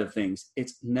emotional side of things,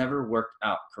 it's never worked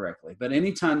out correctly. But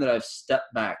anytime that I've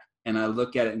stepped back and I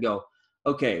look at it and go,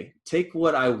 okay, take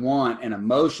what I want and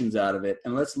emotions out of it,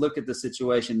 and let's look at the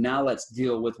situation. Now let's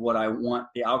deal with what I want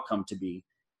the outcome to be.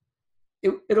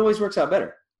 It always works out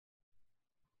better.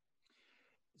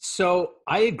 So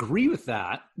I agree with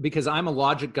that because I'm a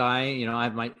logic guy,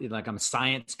 I'm a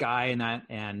science guy and that.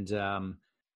 And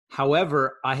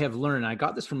however, I have learned, I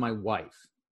got this from my wife,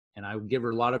 and I would give her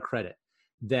a lot of credit,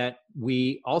 that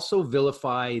we also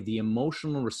vilify the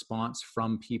emotional response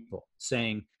from people,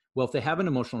 saying, well, if they have an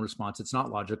emotional response, it's not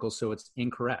logical, so it's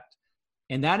incorrect.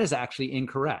 And that is actually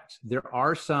incorrect. There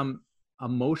are some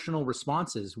emotional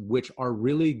responses which are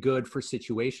really good for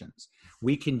situations.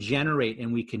 We can generate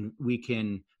and we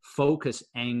can focus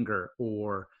anger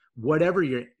or whatever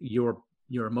your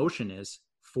emotion is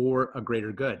for a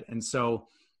greater good. And so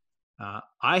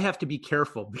I have to be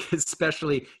careful because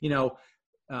especially,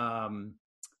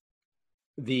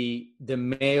 the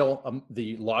male,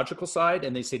 the logical side,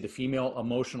 and they say the female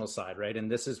emotional side, right? And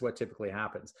this is what typically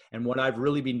happens. And what I've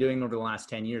really been doing over the last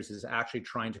 10 years is actually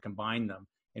trying to combine them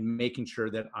and making sure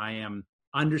that I am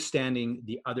understanding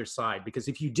the other side. Because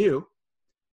if you do,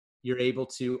 you're able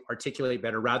to articulate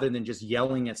better rather than just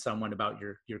yelling at someone about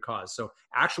your cause. So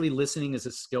actually listening is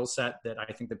a skill set that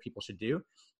I think that people should do.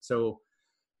 So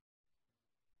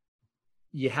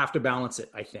you have to balance it,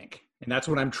 I think. And that's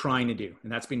what I'm trying to do.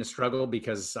 And that's been a struggle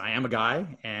because I am a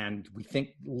guy and we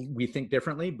think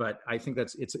differently, but I think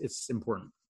it's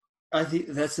important. I think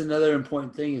that's another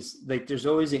important thing is like, there's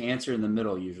always an answer in the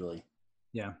middle usually.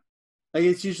 Yeah. Like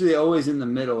it's usually always in the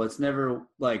middle. It's never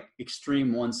like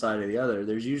extreme one side or the other.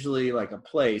 There's usually like a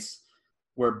place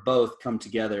where both come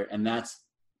together, and that's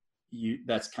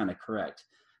kind of correct.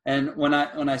 And when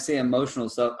I say emotional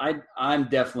stuff, I'm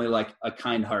definitely like a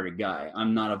kind-hearted guy.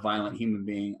 I'm not a violent human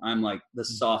being. I'm like the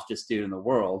softest dude in the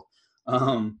world.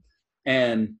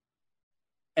 And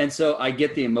so I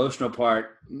get the emotional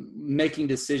part, making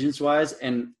decisions wise.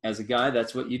 And as a guy,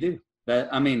 that's what you do.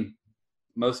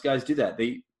 Most guys do that.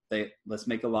 They let's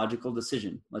make a logical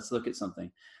decision. Let's look at something.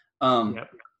 Yep.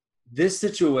 This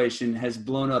situation has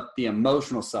blown up the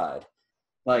emotional side.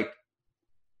 Like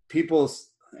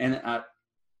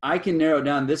I can narrow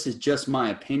down, this is just my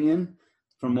opinion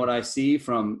from what I see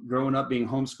from growing up being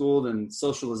homeschooled and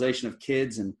socialization of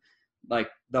kids and like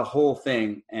the whole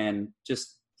thing. And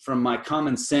just from my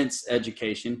common sense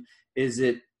education is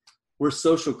that we're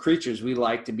social creatures. We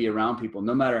like to be around people.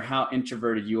 No matter how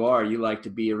introverted you are, you like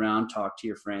to be around, talk to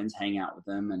your friends, hang out with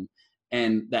them.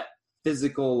 And that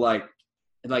physical, like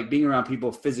being around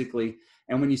people physically.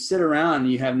 And when you sit around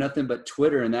and you have nothing but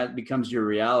Twitter and that becomes your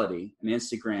reality, and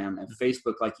Instagram and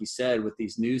Facebook, like you said, with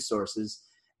these news sources,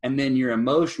 and then your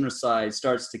emotional side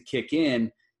starts to kick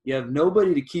in, you have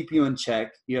nobody to keep you in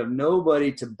check. You have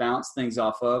nobody to bounce things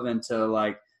off of and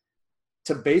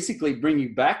to basically bring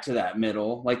you back to that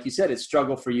middle. Like you said, it's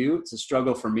struggle for you. It's a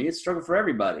struggle for me. It's a struggle for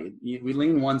everybody. We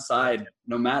lean one side,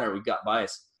 no matter, we've got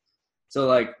bias. So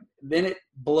like, then it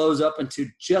blows up into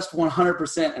just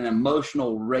 100% an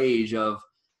emotional rage of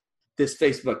this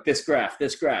Facebook, this graph,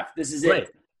 this is it. Right.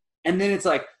 And then it's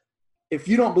like, if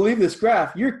you don't believe this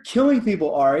graph, you're killing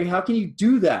people, Ari. How can you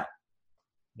do that?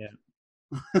 Yeah.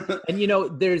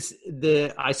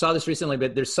 And I saw this recently,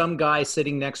 but there's some guy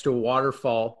sitting next to a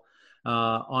waterfall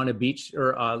on a beach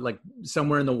or like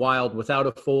somewhere in the wild without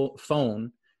a full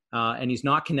phone. And he's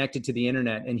not connected to the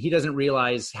internet, and he doesn't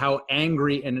realize how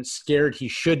angry and scared he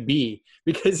should be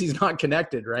because he's not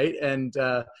connected, right? And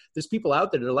there's people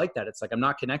out there that are like that. It's like, I'm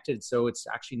not connected, so it's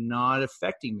actually not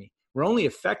affecting me. We're only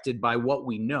affected by what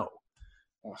we know.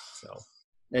 So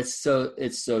it's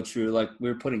so true. Like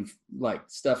we're putting like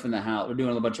stuff in the house. We're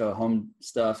doing a bunch of home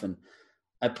stuff, and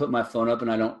I put my phone up and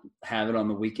I don't have it on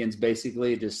the weekends.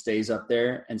 Basically, it just stays up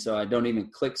there, and so I don't even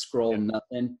click, scroll,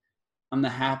 nothing. I'm the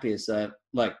happiest.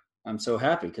 I'm so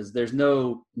happy because there's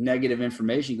no negative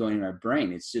information going in our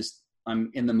brain. It's just, I'm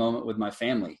in the moment with my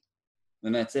family,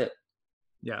 and that's it.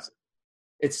 Yeah.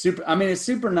 It's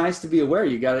super nice to be aware.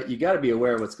 You got to be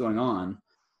aware of what's going on,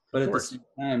 but at the same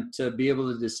time, to be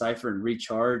able to decipher and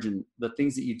recharge, and the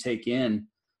things that you take in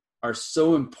are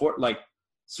so important. Like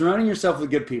surrounding yourself with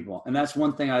good people. And that's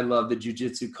one thing I love the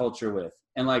jiu-jitsu culture with.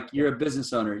 And like, you're a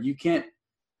business owner, you can't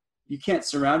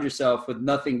surround yourself with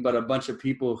nothing but a bunch of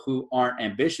people who aren't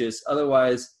ambitious.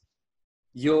 Otherwise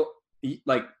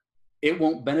it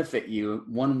won't benefit you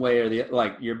one way or the,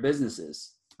 like your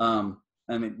businesses. I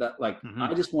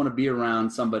just want to be around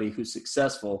somebody who's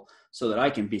successful so that I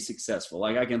can be successful.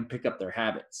 Like I can pick up their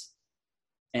habits.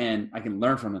 and I can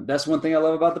learn from them. That's one thing I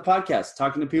love about the podcast,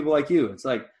 talking to people like you. It's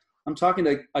like, I'm talking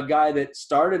to a guy that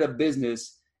started a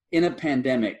business in a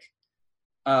pandemic.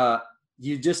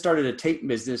 You just started a tape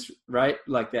business, right?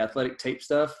 Like the athletic tape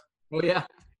stuff. Oh yeah.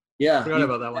 Yeah. Forgot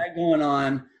about that one. Going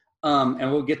on.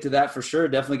 And we'll get to that for sure.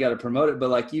 Definitely got to promote it. But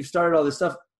like, you've started all this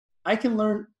stuff. I can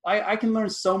learn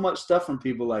so much stuff from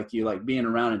people like you, like being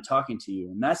around and talking to you.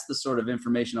 And that's the sort of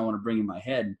information I want to bring in my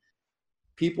head.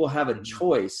 People have a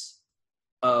choice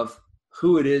of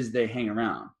who it is they hang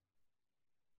around.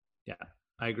 Yeah,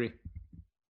 I agree.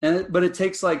 But it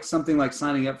takes like something like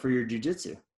signing up for your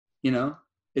jiu-jitsu,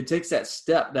 it takes that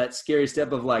step, that scary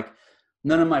step of like,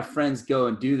 none of my friends go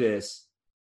and do this.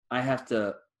 I have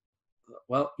to,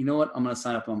 well, you know what? I'm going to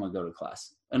sign up. I'm going to go to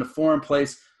class in a foreign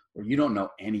place where you don't know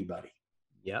anybody.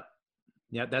 Yep.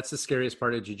 Yeah. That's the scariest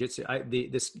part of jiu-jitsu.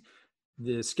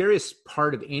 The scariest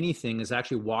part of anything is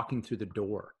actually walking through the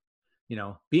door,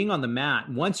 being on the mat.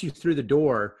 Once you're through the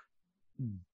door,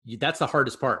 that's the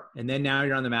hardest part. And then now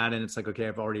you're on the mat and it's like, okay,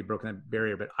 I've already broken that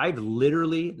barrier. But I've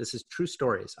literally, this is true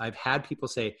stories. I've had people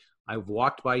say, I've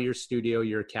walked by your studio,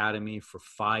 your academy for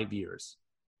 5 years.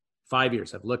 5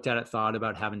 years. I've looked at it, thought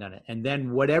about, haven't done it. And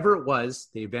then whatever it was,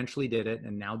 they eventually did it.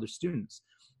 And now they're students.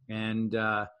 And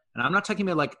I'm not talking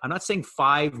about like, I'm not saying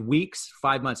 5 weeks,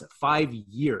 5 months, 5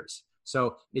 years.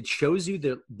 So it shows you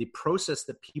the process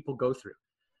that people go through.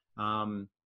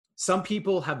 Some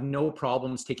people have no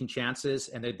problems taking chances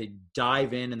and they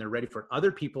dive in and they're ready for it.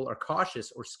 Other people are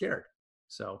cautious or scared.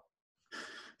 So.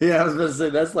 Yeah, I was going to say,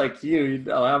 that's like you.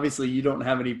 Obviously, you don't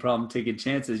have any problem taking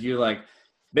chances. You're like,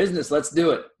 business, let's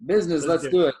do it. Business, let's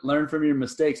do it. Learn from your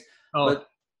mistakes. Oh, but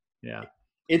yeah.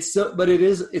 It's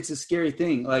a scary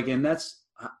thing. Like, and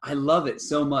I love it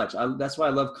so much. That's why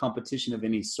I love competition of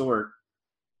any sort,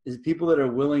 is people that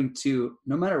are willing to,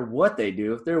 no matter what they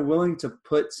do, if they're willing to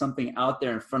put something out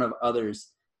there in front of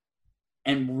others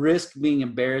and risk being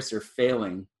embarrassed or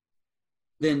failing,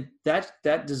 then that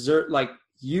like,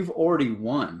 you've already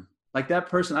won. Like that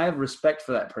person, I have respect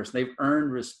for that person. They've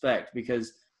earned respect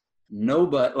because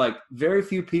very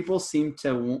few people seem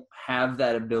to have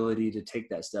that ability to take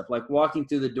that step. Like walking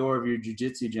through the door of your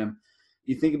jiu-jitsu gym,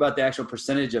 you think about the actual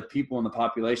percentage of people in the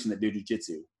population that do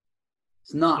jiu-jitsu.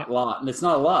 It's not a lot. And it's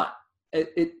not a lot.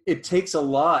 It takes a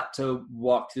lot to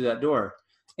walk through that door.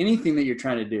 Anything that you're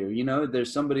trying to do,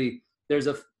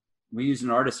 we used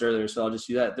an artist earlier, so I'll just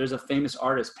do that. There's a famous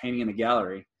artist painting in a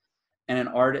gallery. And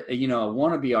a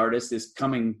wannabe artist is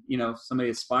coming, somebody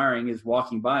aspiring is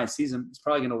walking by and sees him. He's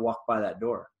probably going to walk by that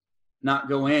door, not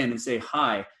go in and say,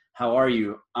 hi, how are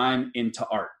you? I'm into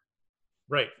art.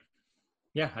 Right.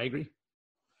 Yeah, I agree.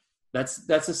 That's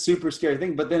a super scary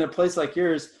thing. But then a place like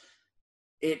yours,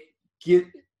 it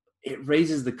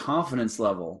raises the confidence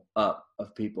level up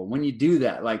of people. When you do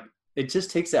that, like it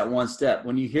just takes that one step.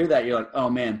 When you hear that, you're like, oh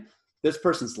man, this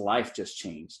person's life just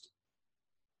changed.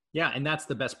 Yeah. And that's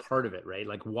the best part of it, right?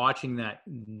 Like watching that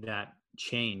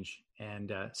change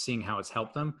and seeing how it's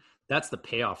helped them. That's the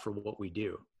payoff for what we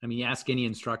do. I mean, you ask any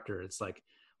instructor, it's like,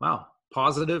 wow,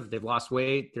 positive. They've lost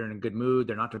weight. They're in a good mood.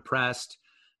 They're not depressed.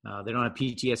 They don't have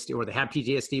PTSD, or they have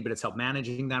PTSD, but it's helped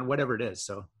managing that, whatever it is.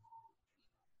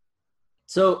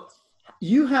 So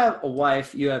you have a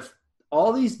wife, you have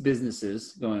all these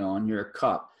businesses going on. You're a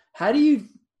cop. How do you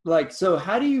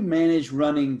manage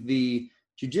running the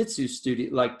jiu-jitsu studio,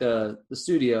 like the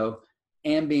studio,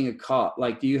 and being a cop?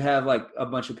 Like, do you have like a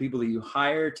bunch of people that you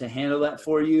hire to handle that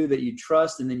for you, that you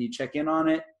trust, and then you check in on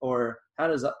it? Or how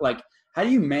do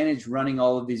you manage running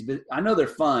all of these? I know they're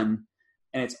fun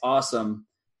and it's awesome,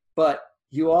 but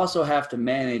you also have to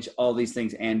manage all these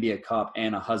things and be a cop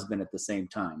and a husband at the same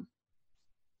time.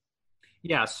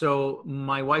 Yeah. So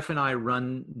my wife and I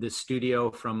run the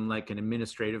studio from like an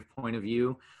administrative point of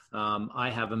view. I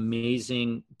have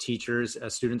amazing teachers,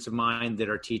 students of mine that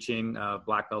are teaching,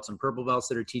 black belts and purple belts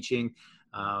that are teaching,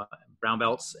 brown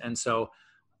belts. And so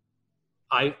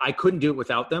I couldn't do it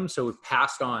without them. So we've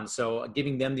passed on. So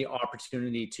giving them the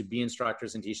opportunity to be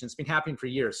instructors and teach, it's been happening for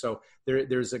years. So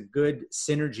there's a good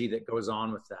synergy that goes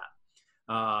on with that.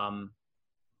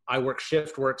 I work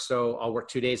shift work, so I'll work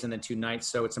 2 days and then 2 nights.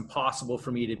 So it's impossible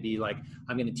for me to be like,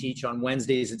 I'm going to teach on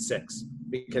Wednesdays at 6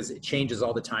 because it changes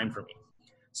all the time for me.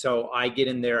 So I get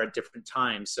in there at different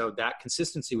times. So that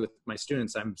consistency with my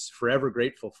students, I'm forever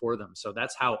grateful for them. So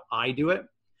that's how I do it.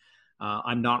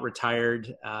 I'm not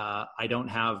retired. I don't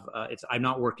have, I'm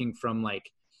not working from like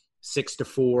 6 to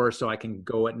 4 so I can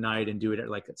go at night and do it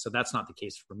like that. So that's not the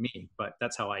case for me, but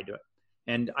that's how I do it.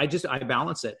 And I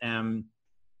balance it.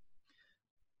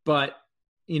 But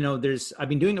I've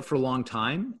been doing it for a long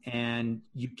time, and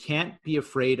you can't be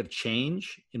afraid of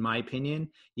change, in my opinion.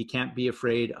 You can't be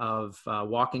afraid of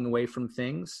walking away from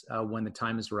things when the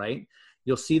time is right.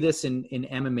 You'll see this in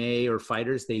MMA or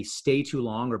fighters. They stay too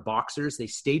long, or boxers, they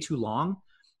stay too long.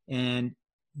 And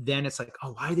then it's like,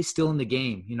 oh, why are they still in the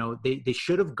game? They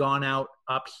should have gone out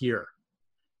up here.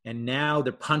 And now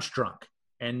they're punch drunk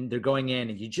and they're going in,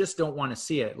 and you just don't want to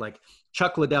see it. Like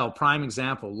Chuck Liddell, prime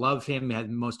example. Love him, had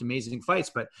the most amazing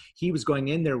fights, but he was going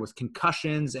in there with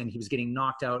concussions and he was getting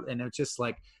knocked out. And it's just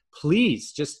like,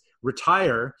 please just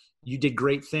retire. You did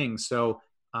great things. So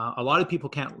a lot of people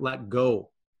can't let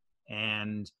go.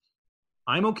 And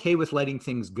I'm okay with letting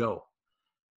things go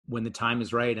when the time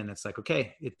is right. And it's like,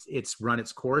 okay, it's run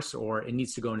its course, or it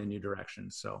needs to go in a new direction.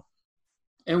 So.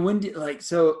 And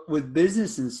so with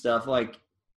business and stuff, like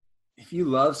if you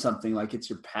love something, like it's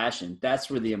your passion,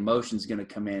 that's where the emotion's going to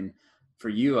come in for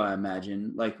you, I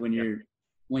imagine. Like when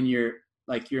you're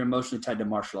like, you're emotionally tied to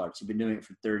martial arts, you've been doing it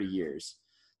for 30 years.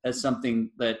 That's something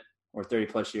or 30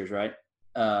 plus years, right?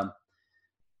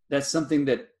 That's something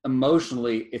that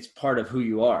emotionally it's part of who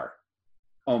you are,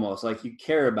 almost like you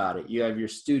care about it. You have your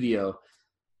studio.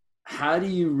 How do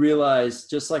you realize,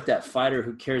 just like that fighter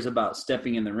who cares about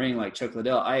stepping in the ring, like Chuck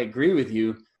Liddell, I agree with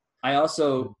you. I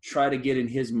also try to get in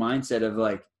his mindset of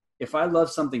like, if I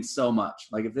love something so much,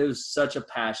 like if there was such a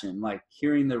passion, like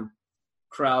hearing the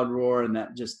crowd roar and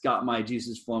that just got my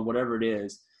juices flowing, whatever it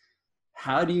is,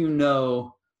 how do you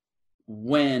know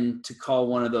when to call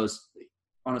one of those,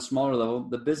 on a smaller level,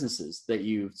 the businesses that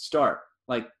you start?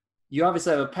 Like you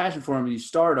obviously have a passion for them, you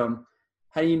start them.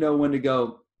 How do you know when to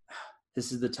go,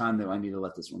 this is the time that I need to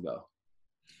let this one go?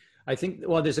 I think,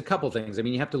 well, there's a couple things. I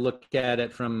mean, you have to look at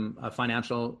it from a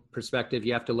financial perspective.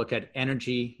 You have to look at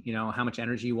energy, how much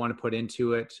energy you want to put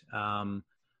into it.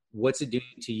 What's it doing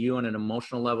to you on an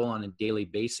emotional level on a daily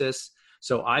basis?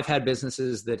 So I've had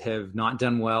businesses that have not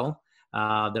done well,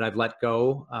 that I've let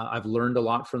go. I've learned a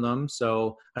lot from them.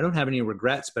 So I don't have any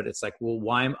regrets, but it's like, well,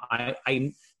 why am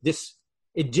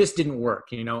it just didn't work.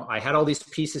 I had all these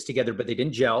pieces together, but they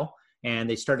didn't gel. And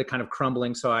they started kind of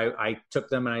crumbling. So I took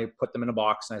them and I put them in a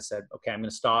box and I said, okay, I'm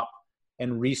going to stop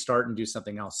and restart and do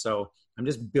something else. So I'm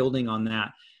just building on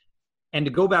that. And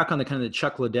to go back on the kind of the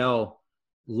Chuck Liddell,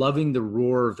 loving the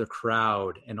roar of the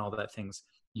crowd and all that things,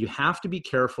 you have to be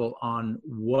careful on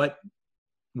what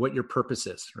your purpose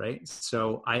is, right?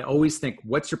 So I always think,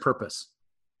 what's your purpose?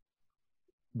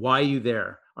 Why are you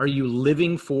there? Are you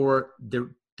living for the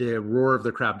roar of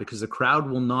the crowd? Because the crowd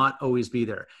will not always be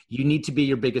there. You need to be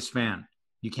your biggest fan.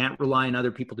 You can't rely on other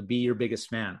people to be your biggest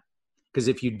fan. Because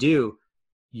if you do,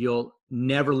 you'll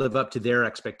never live up to their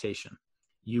expectation.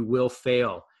 You will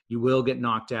fail. You will get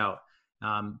knocked out.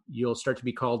 You'll start to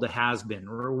be called a has-been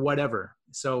or whatever.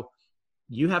 So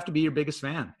you have to be your biggest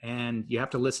fan and you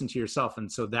have to listen to yourself.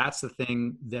 And so that's the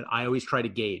thing that I always try to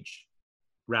gauge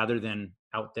rather than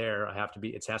out there.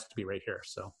 It has to be right here.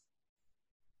 So.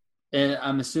 And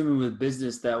I'm assuming with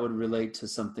business that would relate to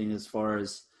something as far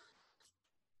as,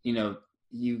 you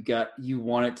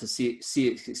want it to see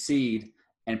it succeed,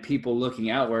 and people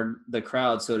looking outward, the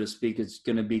crowd, so to speak, is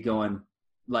going to be going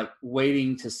like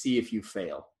waiting to see if you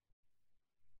fail.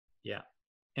 Yeah.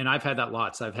 And I've had that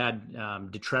lots. I've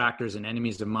had detractors and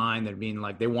enemies of mine that are being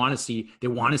like, they want to see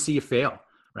you fail,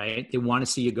 right? They want to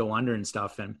see you go under and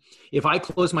stuff. And if I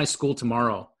close my school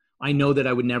tomorrow, I know that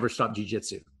I would never stop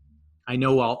jiu-jitsu. I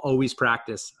know I'll always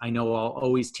practice. I know I'll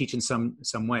always teach in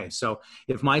some way. So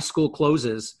if my school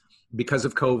closes because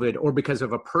of COVID or because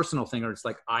of a personal thing, or it's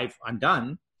like I'm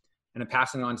done and I'm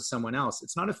passing on to someone else,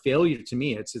 it's not a failure to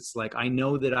me. It's like I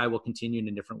know that I will continue in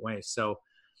a different way. So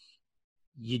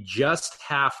you just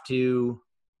have to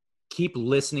keep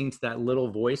listening to that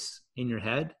little voice in your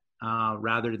head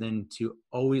rather than to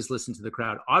always listen to the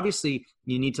crowd. Obviously,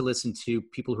 you need to listen to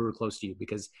people who are close to you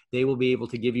because they will be able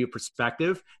to give you a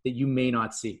perspective that you may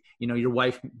not see. Your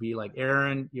wife be like,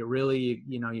 Aaron,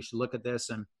 you should look at this.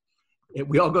 And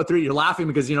we all go through it. You're laughing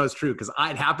because it's true because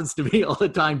it happens to me all the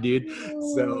time, dude.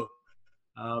 So,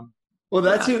 well,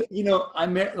 that's I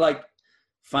meant like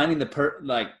finding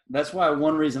that's why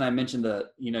one reason I mentioned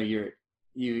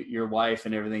your wife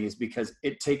and everything is because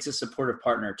it takes a supportive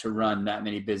partner to run that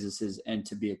many businesses and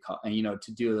to be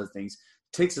to do those things.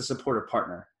 It takes a supportive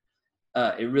partner.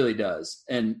 It really does.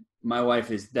 And my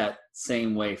wife is that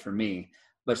same way for me,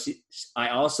 but I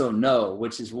also know,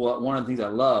 which is one of the things I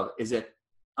love is that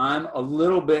I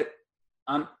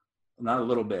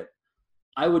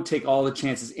would take all the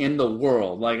chances in the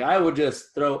world. Like I would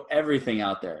just throw everything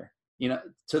out there,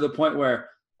 to the point where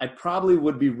I probably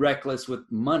would be reckless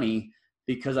with money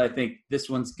because I think this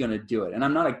one's going to do it. And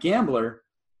I'm not a gambler,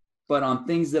 But on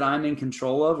things that I'm in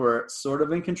control of or sort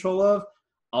of in control of,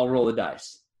 I'll roll the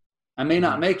dice. I may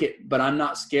not make it, but I'm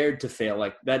not scared to fail.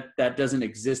 Like that doesn't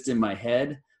exist in my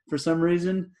head for some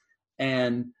reason.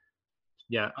 And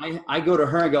yeah, I go to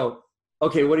her and go,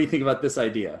 okay, what do you think about this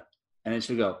idea? And then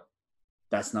she'll go,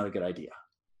 that's not a good idea.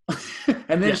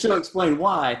 And then she'll explain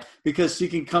why, because she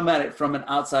can come at it from an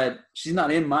outside. She's not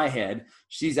in my head.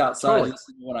 She's outside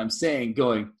listening to what I'm saying,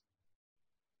 going,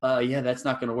 yeah, that's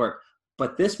not going to work.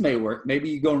 But this may work. Maybe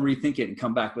you go and rethink it and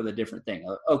come back with a different thing.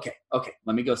 Okay.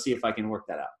 Let me go see if I can work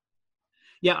that out.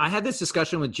 Yeah, I had this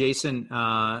discussion with Jason,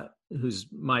 who's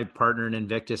my partner in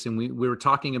Invictus, and we were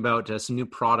talking about some new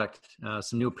product,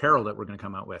 some new apparel that we're going to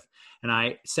come out with. And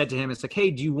I said to him, it's like, hey,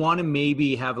 do you want to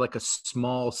maybe have like a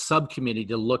small subcommittee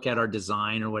to look at our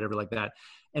design or whatever like that?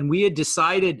 And we had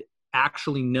decided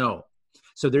actually no.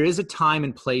 So there is a time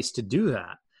and place to do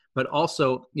that. But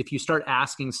also, if you start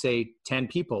asking, say, 10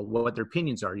 people what their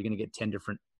opinions are, you're going to get 10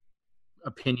 different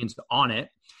opinions on it.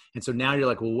 And so now you're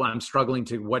like, well, I'm struggling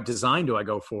to what design do I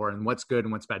go for and what's good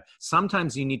and what's bad.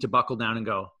 Sometimes you need to buckle down and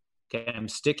go, okay, I'm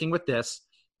sticking with this.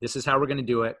 This is how we're going to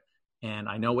do it. And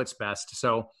I know what's best.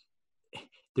 So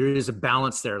there is a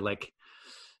balance there. Like,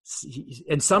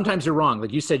 and sometimes you're wrong.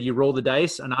 Like you said, you roll the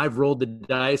dice, and I've rolled the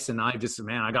dice, and I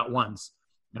got ones.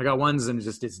 And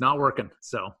it's not working.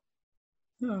 So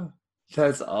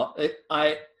that's all.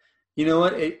 You know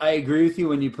what? I agree with you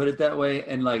when you put it that way,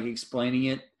 and like explaining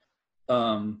it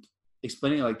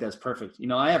like that's perfect. You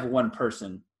know, I have one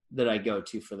person that I go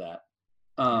to for that.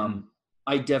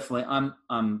 I definitely,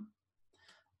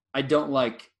 I don't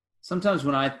like, sometimes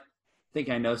when I think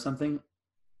I know something,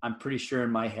 I'm pretty sure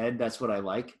in my head that's what I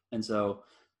like. And so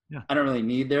I don't really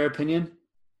need their opinion.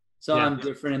 So I'm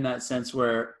different in that sense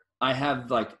where I have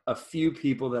like a few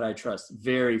people that I trust,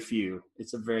 very few.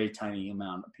 It's a very tiny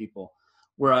amount of people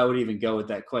where I would even go with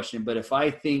that question. But if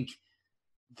I think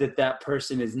that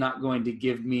person is not going to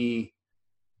give me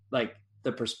like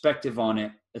the perspective on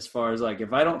it, as far as like,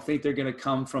 if I don't think they're going to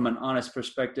come from an honest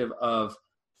perspective of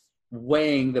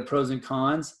weighing the pros and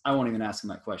cons, I won't even ask them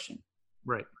that question.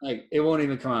 Right. Like it won't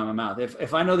even come out of my mouth.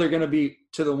 If I know they're going to be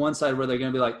to the one side where they're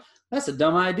going to be like, that's a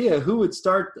dumb idea. Who would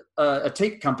start a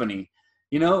tape company?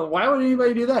 You know, why would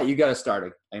anybody do that? You got to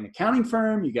start an accounting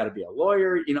firm. You got to be a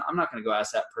lawyer. You know, I'm not going to go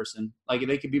ask that person. Like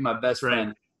they could be my best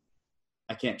friend.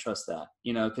 I can't trust that,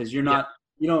 you know, because you're not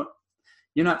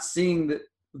seeing that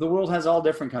the world has all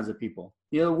different kinds of people.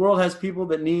 You know, the world has people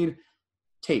that need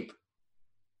tape.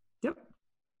 Yep.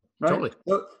 Right. Totally.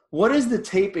 So what is the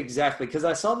tape exactly? Because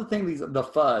I saw the thing, the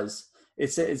fuzz.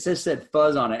 It just said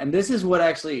fuzz on it, and this is what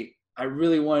actually I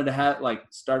really wanted to have, like,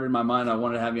 started in my mind. I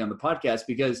wanted to have you on the podcast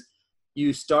because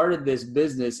you started this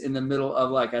business in the middle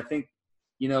of, like, I think,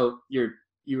 you know,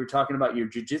 you were talking about your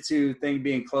jiu-jitsu thing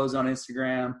being closed on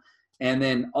Instagram, and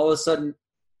then all of a sudden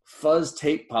Fuzz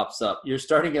Tape pops up. You're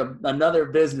starting another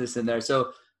business in there.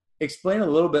 So explain a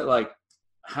little bit, like,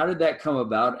 how did that come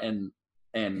about and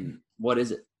what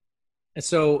is it?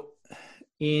 So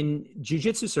in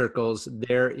jiu-jitsu circles,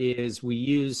 we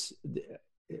use,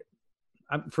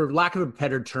 for lack of a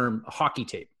better term, hockey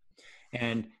tape.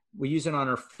 And we use it on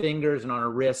our fingers and on our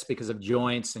wrists because of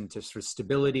joints and just for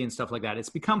stability and stuff like that. It's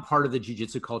become part of the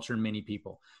jiu-jitsu culture in many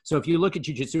people. So if you look at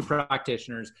jiu-jitsu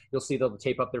practitioners, you'll see they'll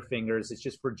tape up their fingers. It's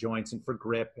just for joints and for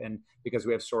grip, and because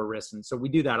we have sore wrists. And so we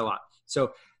do that a lot.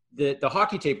 So the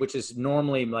hockey tape, which is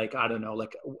normally like, I don't know,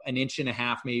 like an inch and a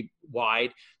half maybe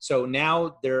wide. So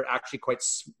now they're actually quite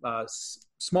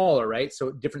smaller, right?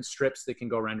 So different strips that can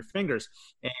go around your fingers.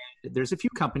 And there's a few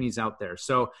companies out there.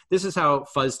 So this is how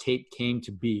Fuzz Tape came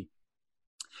to be.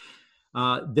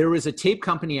 There was a tape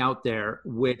company out there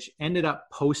which ended up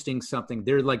posting something.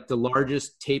 They're like the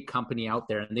largest tape company out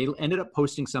there. And they ended up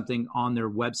posting something on their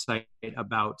website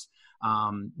about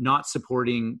not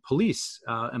supporting police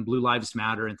and Blue Lives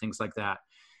Matter and things like that.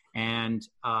 And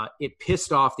it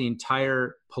pissed off the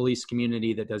entire police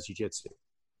community that does jiu-jitsu.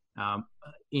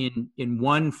 In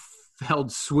one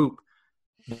felled swoop,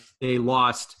 they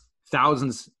lost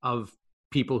thousands of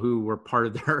people who were part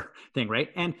of their thing, right?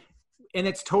 And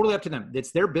it's totally up to them.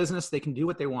 It's their business. They can do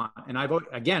what they want. And I vote,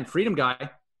 again, freedom guy,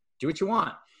 do what you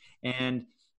want. And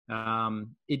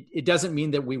it doesn't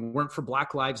mean that we weren't for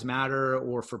Black Lives Matter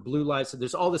or for Blue Lives. So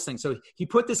there's all this thing. So he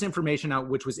put this information out,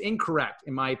 which was incorrect,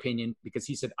 in my opinion, because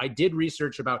he said, I did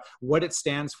research about what it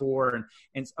stands for.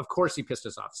 And of course he pissed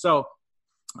us off. So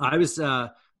I was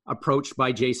approached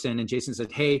by Jason, and Jason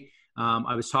said, hey,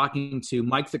 I was talking to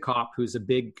Mike the Cop, who's a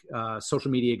big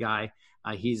social media guy.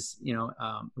 He's,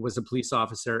 was a police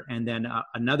officer. And then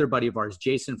another buddy of ours,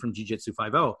 Jason from Jiu-Jitsu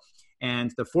 5.0.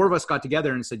 And the four of us got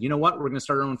together and said, you know what, we're going to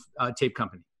start our own tape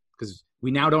company because we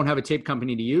now don't have a tape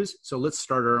company to use. So let's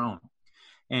start our own.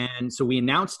 And so we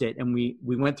announced it, and we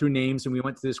went through names, and we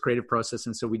went through this creative process.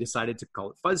 And so we decided to call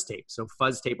it Fuzz Tape. So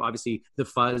Fuzz Tape, obviously the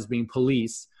fuzz being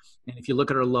police. And if you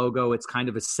look at our logo, it's kind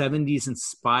of a 70s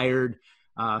inspired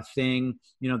thing,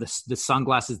 the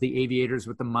sunglasses, the aviators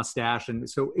with the mustache. And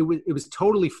so it was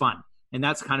totally fun. And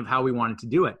that's kind of how we wanted to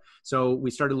do it. So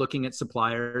we started looking at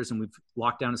suppliers, and we've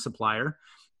locked down a supplier,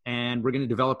 and we're going to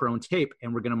develop our own tape,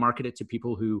 and we're going to market it to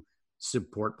people who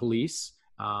support police.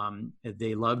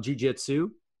 They love jiu-jitsu,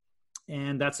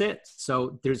 and that's it.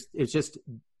 So it's just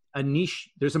a niche.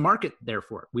 There's a market there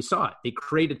for it. We saw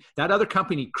it. That other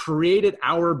company created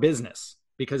our business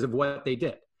because of what they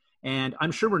did. And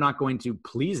I'm sure we're not going to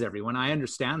please everyone. I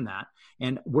understand that.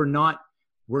 And we're not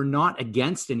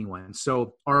against anyone.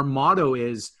 So our motto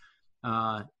is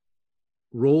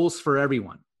rolls for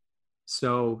everyone.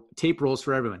 So tape rolls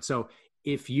for everyone. So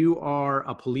if you are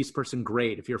a police person,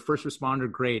 great. If you're a first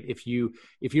responder, great. If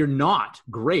you're not,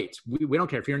 great. We don't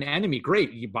care. If you're an enemy,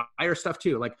 great. You buy our stuff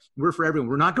too. Like, we're for everyone.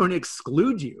 We're not going to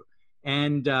exclude you.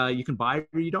 And you can buy it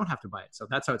or you don't have to buy it. So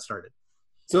that's how it started.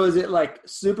 So is it like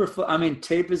super fun? I mean,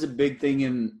 tape is a big thing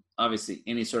in obviously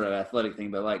any sort of athletic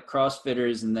thing, but like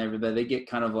CrossFitters and everybody, they get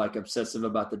kind of like obsessive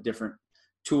about the different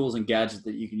tools and gadgets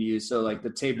that you can use. So like the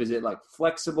tape, is it like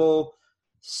flexible,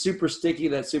 super sticky,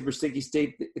 that super sticky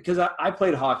tape? Because I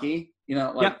played hockey,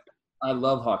 I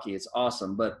love hockey. It's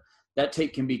awesome. But that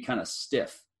tape can be kind of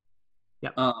stiff.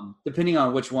 Yeah. Depending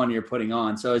on which one you're putting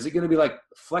on. So is it going to be like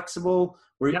flexible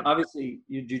where obviously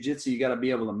your jiu-jitsu, you got to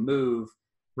be able to move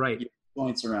your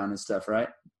joints around and stuff, right?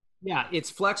 Yeah, it's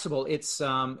flexible. It's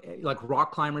like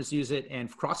rock climbers use it,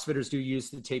 and CrossFitters do use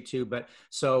the tape too. But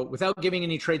so without giving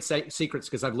any trade secrets,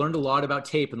 because I've learned a lot about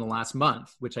tape in the last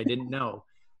month, which I didn't know,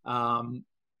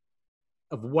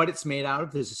 of what it's made out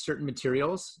of. There's certain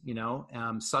materials,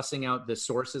 sussing out the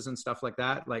sources and stuff like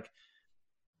that. Like,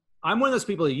 I'm one of those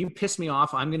people that you piss me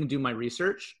off, I'm going to do my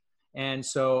research. And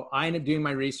so I ended up doing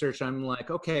my research. I'm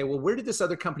like, okay, well, where did this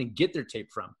other company get their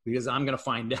tape from? Because I'm going to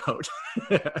find out.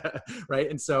 Right.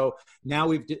 And so now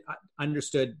we've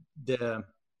understood the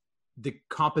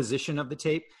composition of the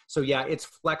tape. So yeah, it's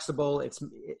flexible.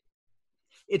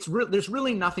 There's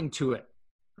really nothing to it.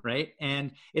 Right.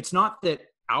 And it's not that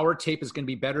our tape is going to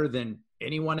be better than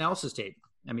anyone else's tape.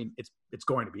 I mean, it's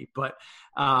going to be, but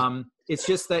it's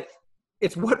just that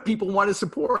it's what people want to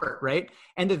support, right?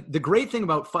 And the great thing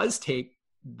about Fuzz Tape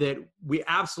that we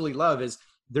absolutely love is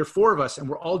there are 4 of us, and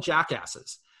we're all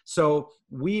jackasses. So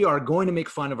we are going to make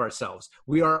fun of ourselves.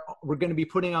 We're going to be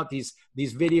putting out these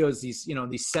videos, these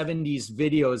 70s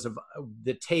videos of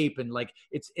the tape, and like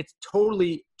it's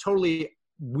totally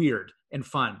weird and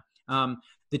fun.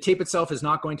 The tape itself is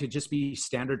not going to just be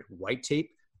standard white tape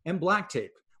and black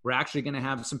tape. We're actually going to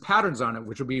have some patterns on it,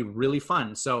 which will be really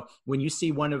fun. So when you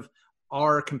see one of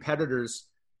our competitors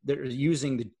that are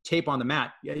using the tape on the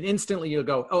mat, instantly you'll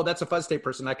go, oh, that's a Fuzz Tape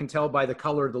person. I can tell by the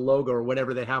color of the logo or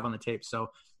whatever they have on the tape. So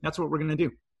that's what we're going to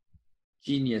do.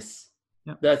 Genius.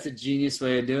 Yep. That's a genius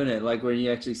way of doing it. Like when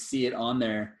you actually see it on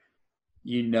there,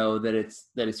 that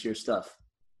it's your stuff.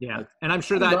 Yeah. And I'm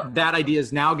sure that idea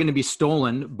is now going to be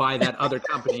stolen by that other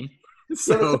company.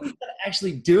 So somebody's got to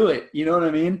actually do it. You know what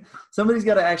I mean? Somebody's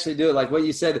got to actually do it. Like what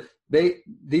you said,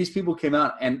 these people came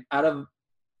out, and out of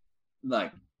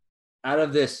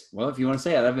this, well, if you want to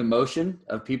say out of emotion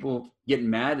of people getting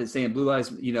mad and saying Blue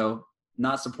Lives,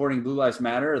 not supporting Blue Lives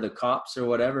Matter or the cops or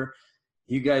whatever,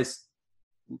 you guys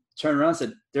turned around and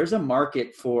said, there's a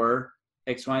market for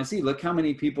X, Y, and Z. Look how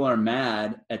many people are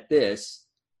mad at this.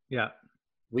 Yeah.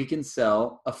 We can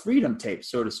sell a freedom tape,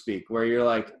 so to speak, where you're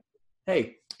like,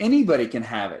 hey, anybody can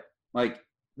have it. Like,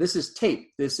 this is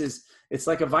tape. It's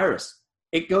like a virus.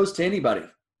 It goes to anybody.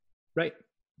 Right.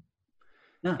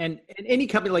 Yeah. And any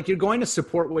company, like, you're going to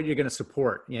support what you're going to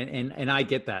support. And I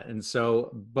get that. And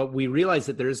so, but we realize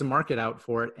that there is a market out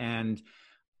for it, and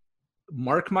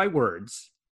mark my words,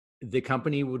 the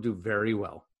company will do very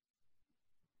well.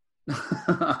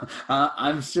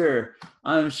 I'm sure,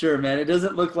 man.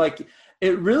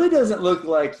 It really doesn't look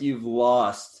like you've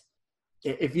lost.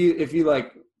 If you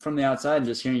like from the outside and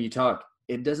just hearing you talk,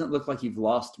 it doesn't look like you've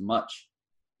lost much.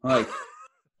 Like,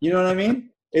 you know what I mean?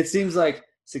 It seems like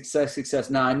success.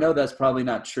 Now, I know that's probably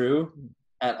not true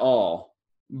at all,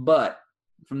 but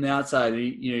from the outside,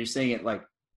 you're saying it like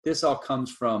this all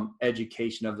comes from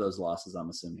education of those losses, I'm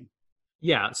assuming.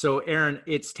 Yeah. So Aaron,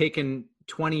 it's taken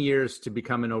 20 years to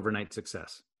become an overnight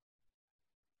success.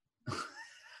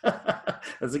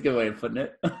 That's a good way of putting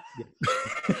it.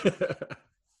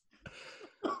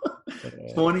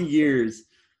 20 years.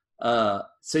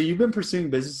 So you've been pursuing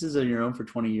businesses on your own for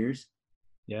 20 years?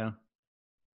 Yeah.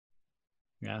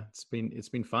 Yeah, it's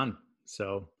been fun.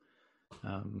 So,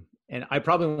 and I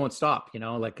probably won't stop,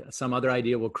 like some other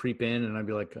idea will creep in and I'd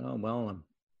be like, oh, well, I'm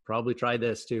probably try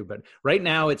this too. But right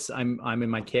now I'm in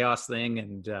my chaos thing.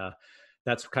 And,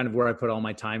 that's kind of where I put all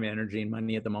my time, energy, and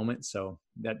money at the moment. So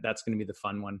that's going to be the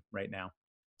fun one right now.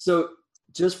 So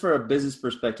just for a business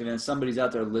perspective, and somebody's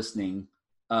out there listening,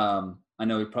 I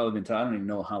know we've probably been I don't even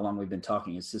know how long we've been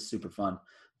talking. It's just super fun.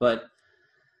 But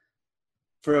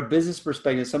for a business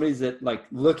perspective, somebody's that like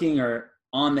looking or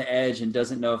on the edge and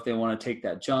doesn't know if they want to take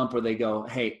that jump, or they go,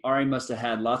 hey, Ari must have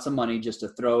had lots of money just to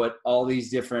throw at all these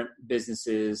different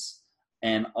businesses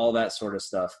and all that sort of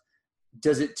stuff.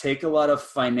 Does it take a lot of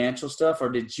financial stuff, or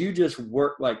did you just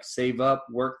work, like save up,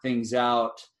 work things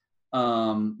out,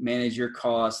 manage your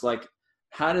costs? Like,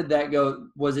 how did that go?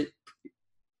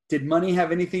 Did money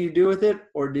have anything to do with it,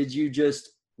 or did you just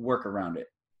work around it?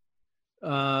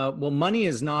 Well, money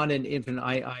is not an infinite.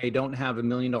 I don't have $1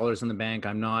 million in the bank.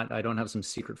 I don't have some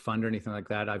secret fund or anything like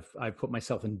that. I've put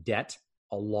myself in debt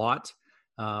a lot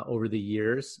over the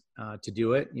years to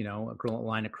do it, a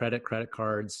line of credit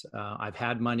cards. I've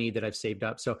had money that I've saved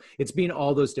up. So it's been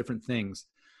all those different things.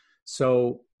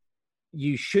 So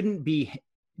you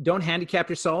don't handicap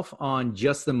yourself on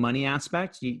just the money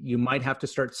aspect. You might have to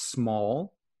start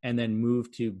small and then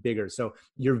move to bigger. So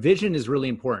your vision is really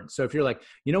important. So if you're like,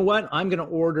 you know what, I'm going to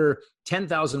order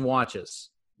 10,000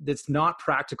 watches. That's not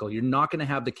practical. You're not going to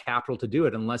have the capital to do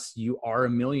it unless you are a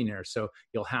millionaire. So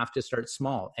you'll have to start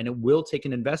small, and it will take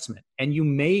an investment, and you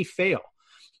may fail.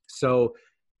 So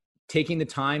taking the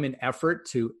time and effort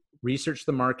to research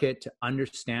the market, to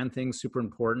understand things, super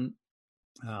important.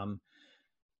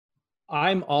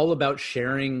 I'm all about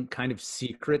sharing kind of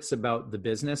secrets about the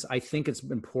business. I think it's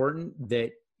important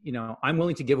that, I'm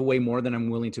willing to give away more than I'm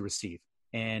willing to receive.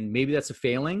 And maybe that's a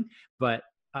failing, but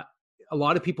a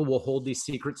lot of people will hold these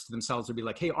secrets to themselves and be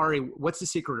like, hey, Ari, what's the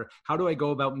secret? Or how do I go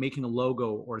about making a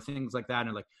logo or things like that? And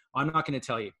they're like, I'm not going to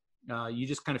tell you. You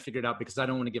just kind of figure it out because I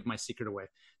don't want to give my secret away.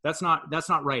 That's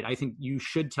not right. I think you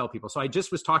should tell people. So I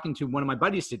just was talking to one of my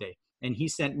buddies today, and he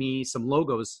sent me some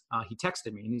logos. He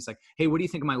texted me and he's like, hey, what do you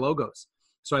think of my logos?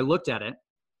 So I looked at it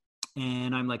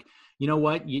and I'm like, you know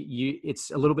what, it's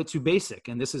a little bit too basic.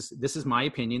 And this is my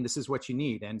opinion. This is what you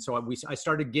need. And so I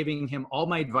started giving him all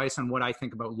my advice on what I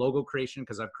think about logo creation,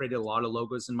 because I've created a lot of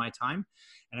logos in my time.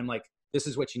 And I'm like, this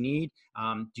is what you need.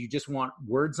 Do you just want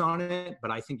words on it?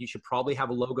 But I think you should probably have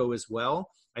a logo as well.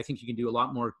 I think you can do a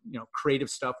lot more,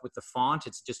 creative stuff with the font.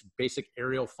 It's just basic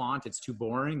Arial font. It's too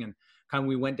boring. And kind of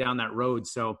we went down that road.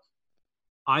 So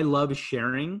I love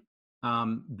sharing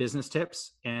business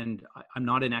tips, and I'm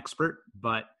not an expert,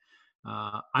 but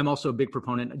I'm also a big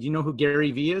proponent. Do you know who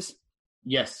Gary Vee is?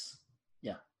 Yes.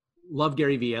 Yeah. Love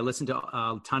Gary Vee. I listen to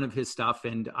a ton of his stuff,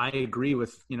 and I agree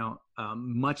with,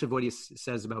 much of what he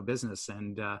says about business,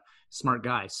 and smart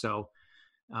guy. So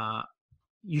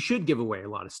you should give away a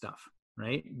lot of stuff,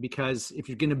 right? Because if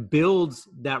you're going to build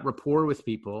that rapport with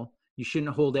people, you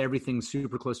shouldn't hold everything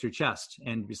super close to your chest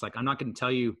and be like, I'm not going to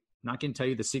tell you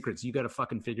the secrets. You got to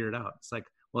fucking figure it out. It's like,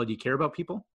 well, do you care about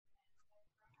people?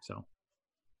 So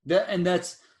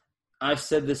I've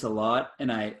said this a lot,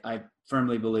 and I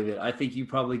firmly believe it. I think you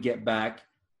probably get back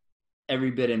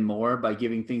every bit and more by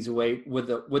giving things away with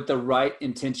the right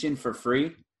intention for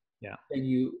free. Yeah. Than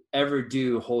you ever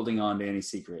do holding on to any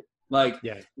secret. Like,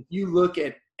 yeah. If you look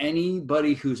at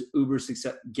anybody who's uber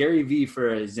successful, Gary Vee,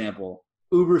 for example,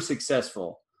 uber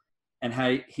successful, and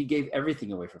how he gave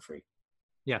everything away for free.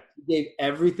 Yeah. He gave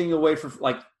everything away for,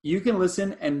 like, you can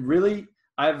listen, and really,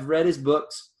 I've read his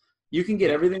books. You can get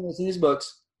everything that's in his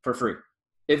books for free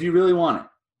if you really want it.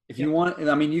 If you want it,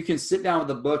 I mean, you can sit down with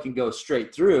the book and go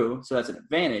straight through, so that's an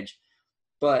advantage.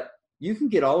 But you can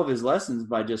get all of his lessons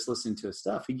by just listening to his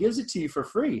stuff. He gives it to you for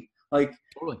free. Like,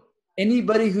 totally.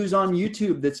 Anybody who's on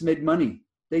YouTube that's made money,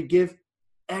 they give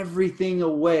everything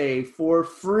away for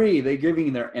free. They're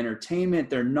giving their entertainment,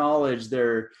 their knowledge,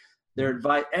 their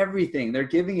advice, everything. They're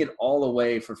giving it all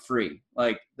away for free.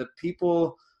 Like, the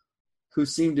people who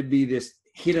seem to be this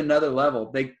hit another level,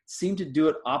 they seem to do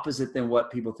it opposite than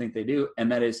what people think they do.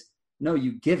 And that is, no,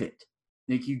 you give it.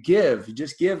 Like, you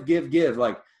just give.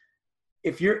 Like,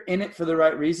 if you're in it for the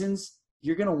right reasons,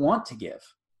 you're going to want to give.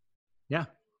 Yeah.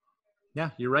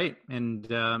 Yeah, you're right. And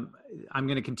I'm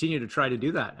going to continue to try to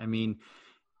do that. I mean,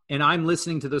 and I'm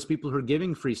listening to those people who are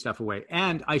giving free stuff away.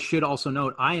 And I should also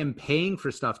note, I am paying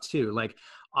for stuff too. Like,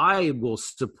 I will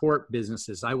support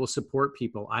businesses. I will support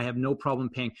people. I have no problem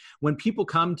paying. When people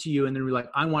come to you and they're like,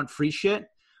 I want free shit,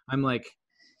 I'm like,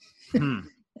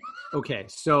 okay.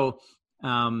 So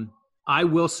I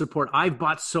will support. I've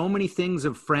bought so many things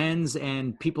of friends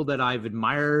and people that I've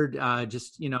admired,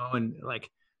 and like,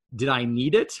 Did I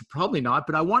need it? Probably not,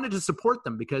 but I wanted to support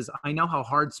them because I know how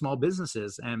hard small business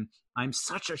is. And I'm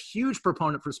such a huge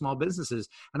proponent for small businesses.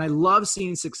 And I love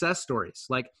seeing success stories.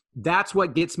 Like, that's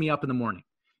what gets me up in the morning.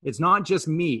 It's not just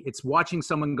me. It's watching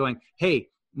someone going, hey,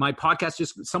 my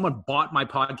podcast, someone bought my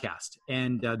podcast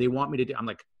and they want me to do, I'm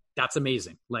like, that's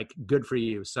amazing. Like, good for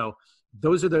you. So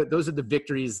those are the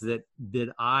victories that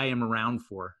I am around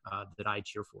for, that I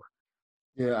cheer for.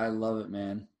 Yeah, I love it,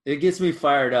 man. It gets me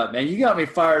fired up, man. You got me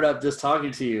fired up just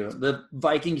talking to you. The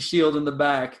Viking shield in the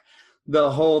back, the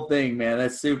whole thing, man.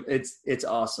 That's super. It's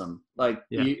awesome. Like,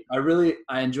 yeah.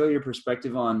 I enjoy your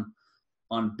perspective on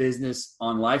business,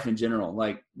 on life in general.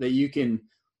 Like, that you can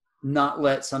not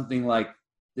let something like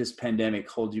this pandemic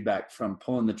hold you back from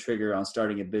pulling the trigger on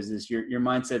starting a business. Your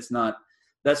mindset's not.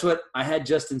 That's what I had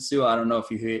Justin Sue. I don't know if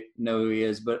you know who he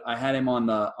is, but I had him on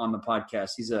the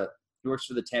podcast. He works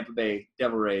for the Tampa Bay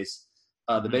Devil Rays,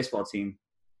 the baseball team,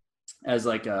 as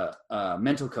like a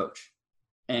mental coach.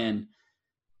 And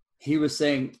he was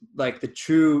saying, like, the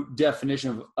true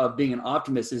definition of being an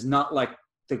optimist is not like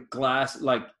the glass,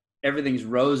 like everything's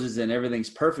roses and everything's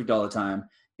perfect all the time.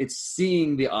 It's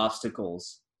seeing the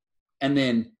obstacles and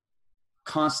then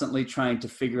constantly trying to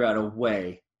figure out a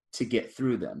way to get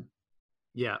through them.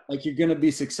 Yeah. Like, you're going to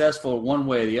be successful one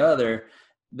way or the other.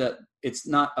 That it's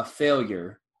not a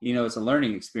failure. It's a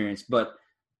learning experience, but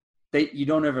you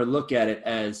don't ever look at it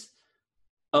as,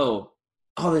 oh,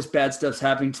 all this bad stuff's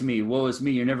happening to me. Woe is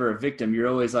me. You're never a victim. You're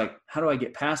always like, how do I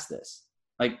get past this?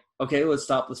 Like, okay, let's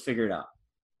stop. Let's figure it out.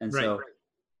 And right. So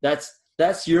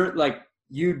that's your, like,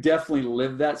 you definitely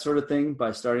live that sort of thing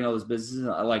by starting all those businesses.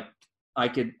 I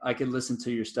could listen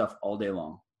to your stuff all day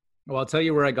long. Well, I'll tell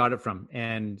you where I got it from.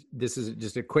 And this is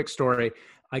just a quick story.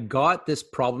 I got this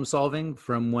problem solving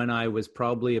from when I was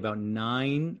probably about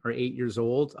 9 or 8 years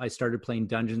old. I started playing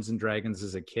Dungeons and Dragons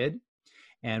as a kid.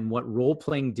 And what role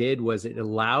playing did was it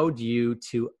allowed you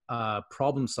to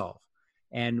problem solve.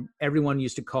 And everyone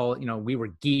used to call, we were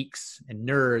geeks and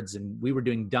nerds and we were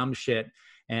doing dumb shit.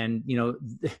 And,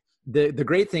 the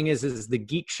great thing is the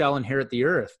geek shall inherit the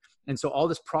earth. And so all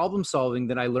this problem solving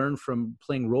that I learned from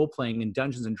playing role playing in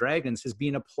Dungeons and Dragons is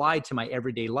being applied to my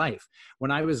everyday life. When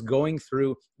I was going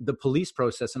through the police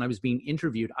process and I was being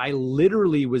interviewed, I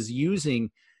literally was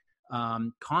using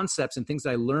concepts and things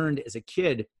that I learned as a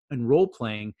kid in role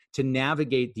playing to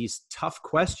navigate these tough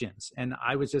questions. And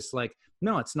I was just like,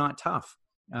 no, it's not tough.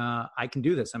 I can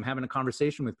do this. I'm having a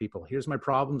conversation with people. Here's my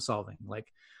problem solving. Like,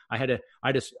 I had a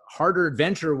harder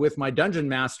adventure with my dungeon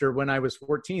master when I was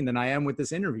 14 than I am with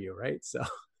this interview. Right. So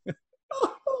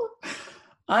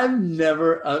I've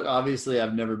never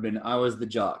been, I was the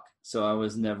jock. So I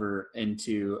was never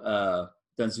into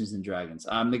Dungeons and Dragons.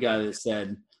 I'm the guy that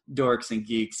said dorks and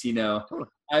geeks,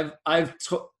 I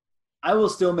will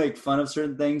still make fun of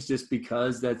certain things just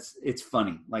because it's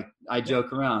funny. Like, I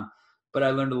joke around, but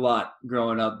I learned a lot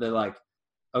growing up that, like,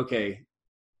 okay,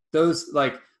 those,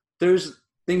 like, there's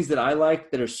things that I like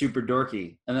that are super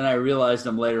dorky. And then I realized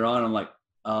them later on. I'm like,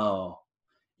 oh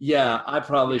yeah, I should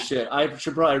probably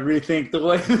rethink the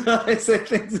way that I say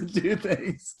things and do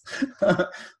things.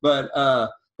 But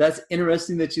that's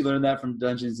interesting that you learned that from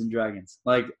Dungeons and Dragons.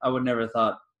 Like, I would never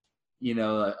thought,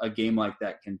 a game like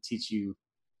that can teach you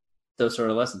those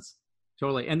sort of lessons.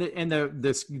 Totally. And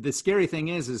the scary thing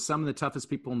is some of the toughest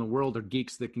people in the world are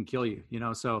geeks that can kill you,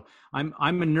 so I'm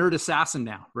a nerd assassin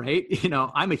now, right?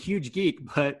 I'm a huge geek,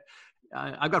 but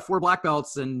I've got 4 black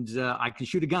belts and I can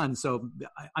shoot a gun. So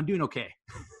I'm doing okay.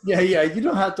 Yeah. You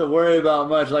don't have to worry about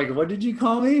much. Like, what did you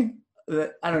call me?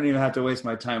 I don't even have to waste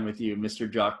my time with you,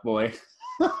 Mr. Jock Boy.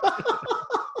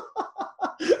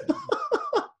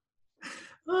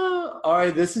 All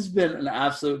right. This has been an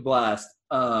absolute blast.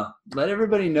 Let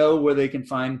everybody know where they can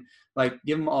find, like,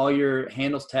 give them all your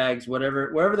handles, tags,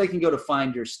 wherever they can go to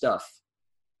find your stuff.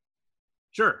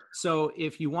 Sure. So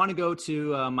if you want to go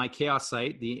to my chaos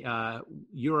site, the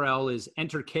URL is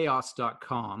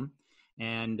enterchaos.com,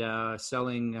 and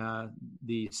selling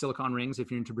the silicone rings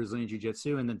if you're into Brazilian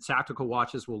Jiu-Jitsu, and then tactical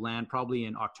watches will land probably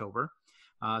in October.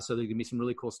 So there's gonna be some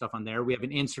really cool stuff on there. We have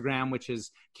an Instagram, which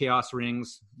is Chaos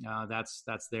Rings. That's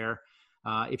there.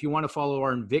 If you want to follow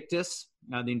our Invictus,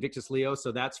 the Invictus Leo,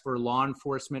 so that's for law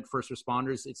enforcement, first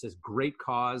responders. It's a great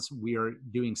cause. We are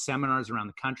doing seminars around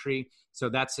the country. So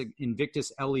that's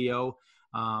Invictus Leo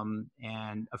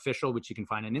and official, which you can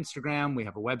find on Instagram. We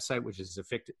have a website, which is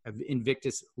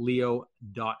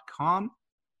invictusleo.com.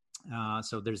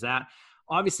 So there's that.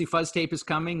 Obviously, Fuzz Tape is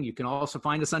coming. You can also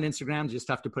find us on Instagram. You just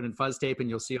have to put in Fuzz Tape and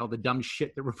you'll see all the dumb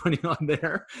shit that we're putting on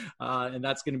there. And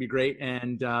that's going to be great.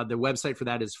 And the website for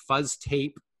that is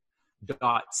fuzztape.co.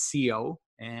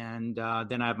 And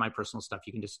then I have my personal stuff.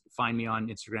 You can just find me on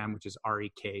Instagram, which is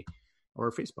REK,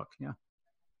 or Facebook. Yeah.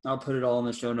 I'll put it all in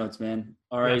the show notes, man.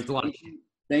 All right.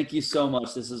 Thank you so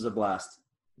much. This is a blast.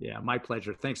 Yeah, my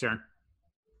pleasure. Thanks, Aaron.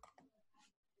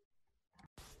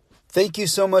 Thank you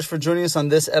so much for joining us on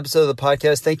this episode of the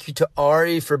podcast. Thank you to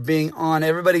Ari for being on.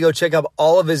 Everybody go check out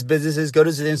all of his businesses. Go to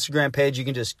his Instagram page. You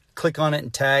can just click on it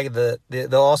and tag.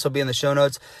 They'll also be in the show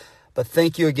notes. But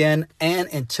thank you again. And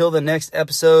until the next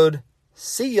episode,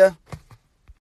 see ya.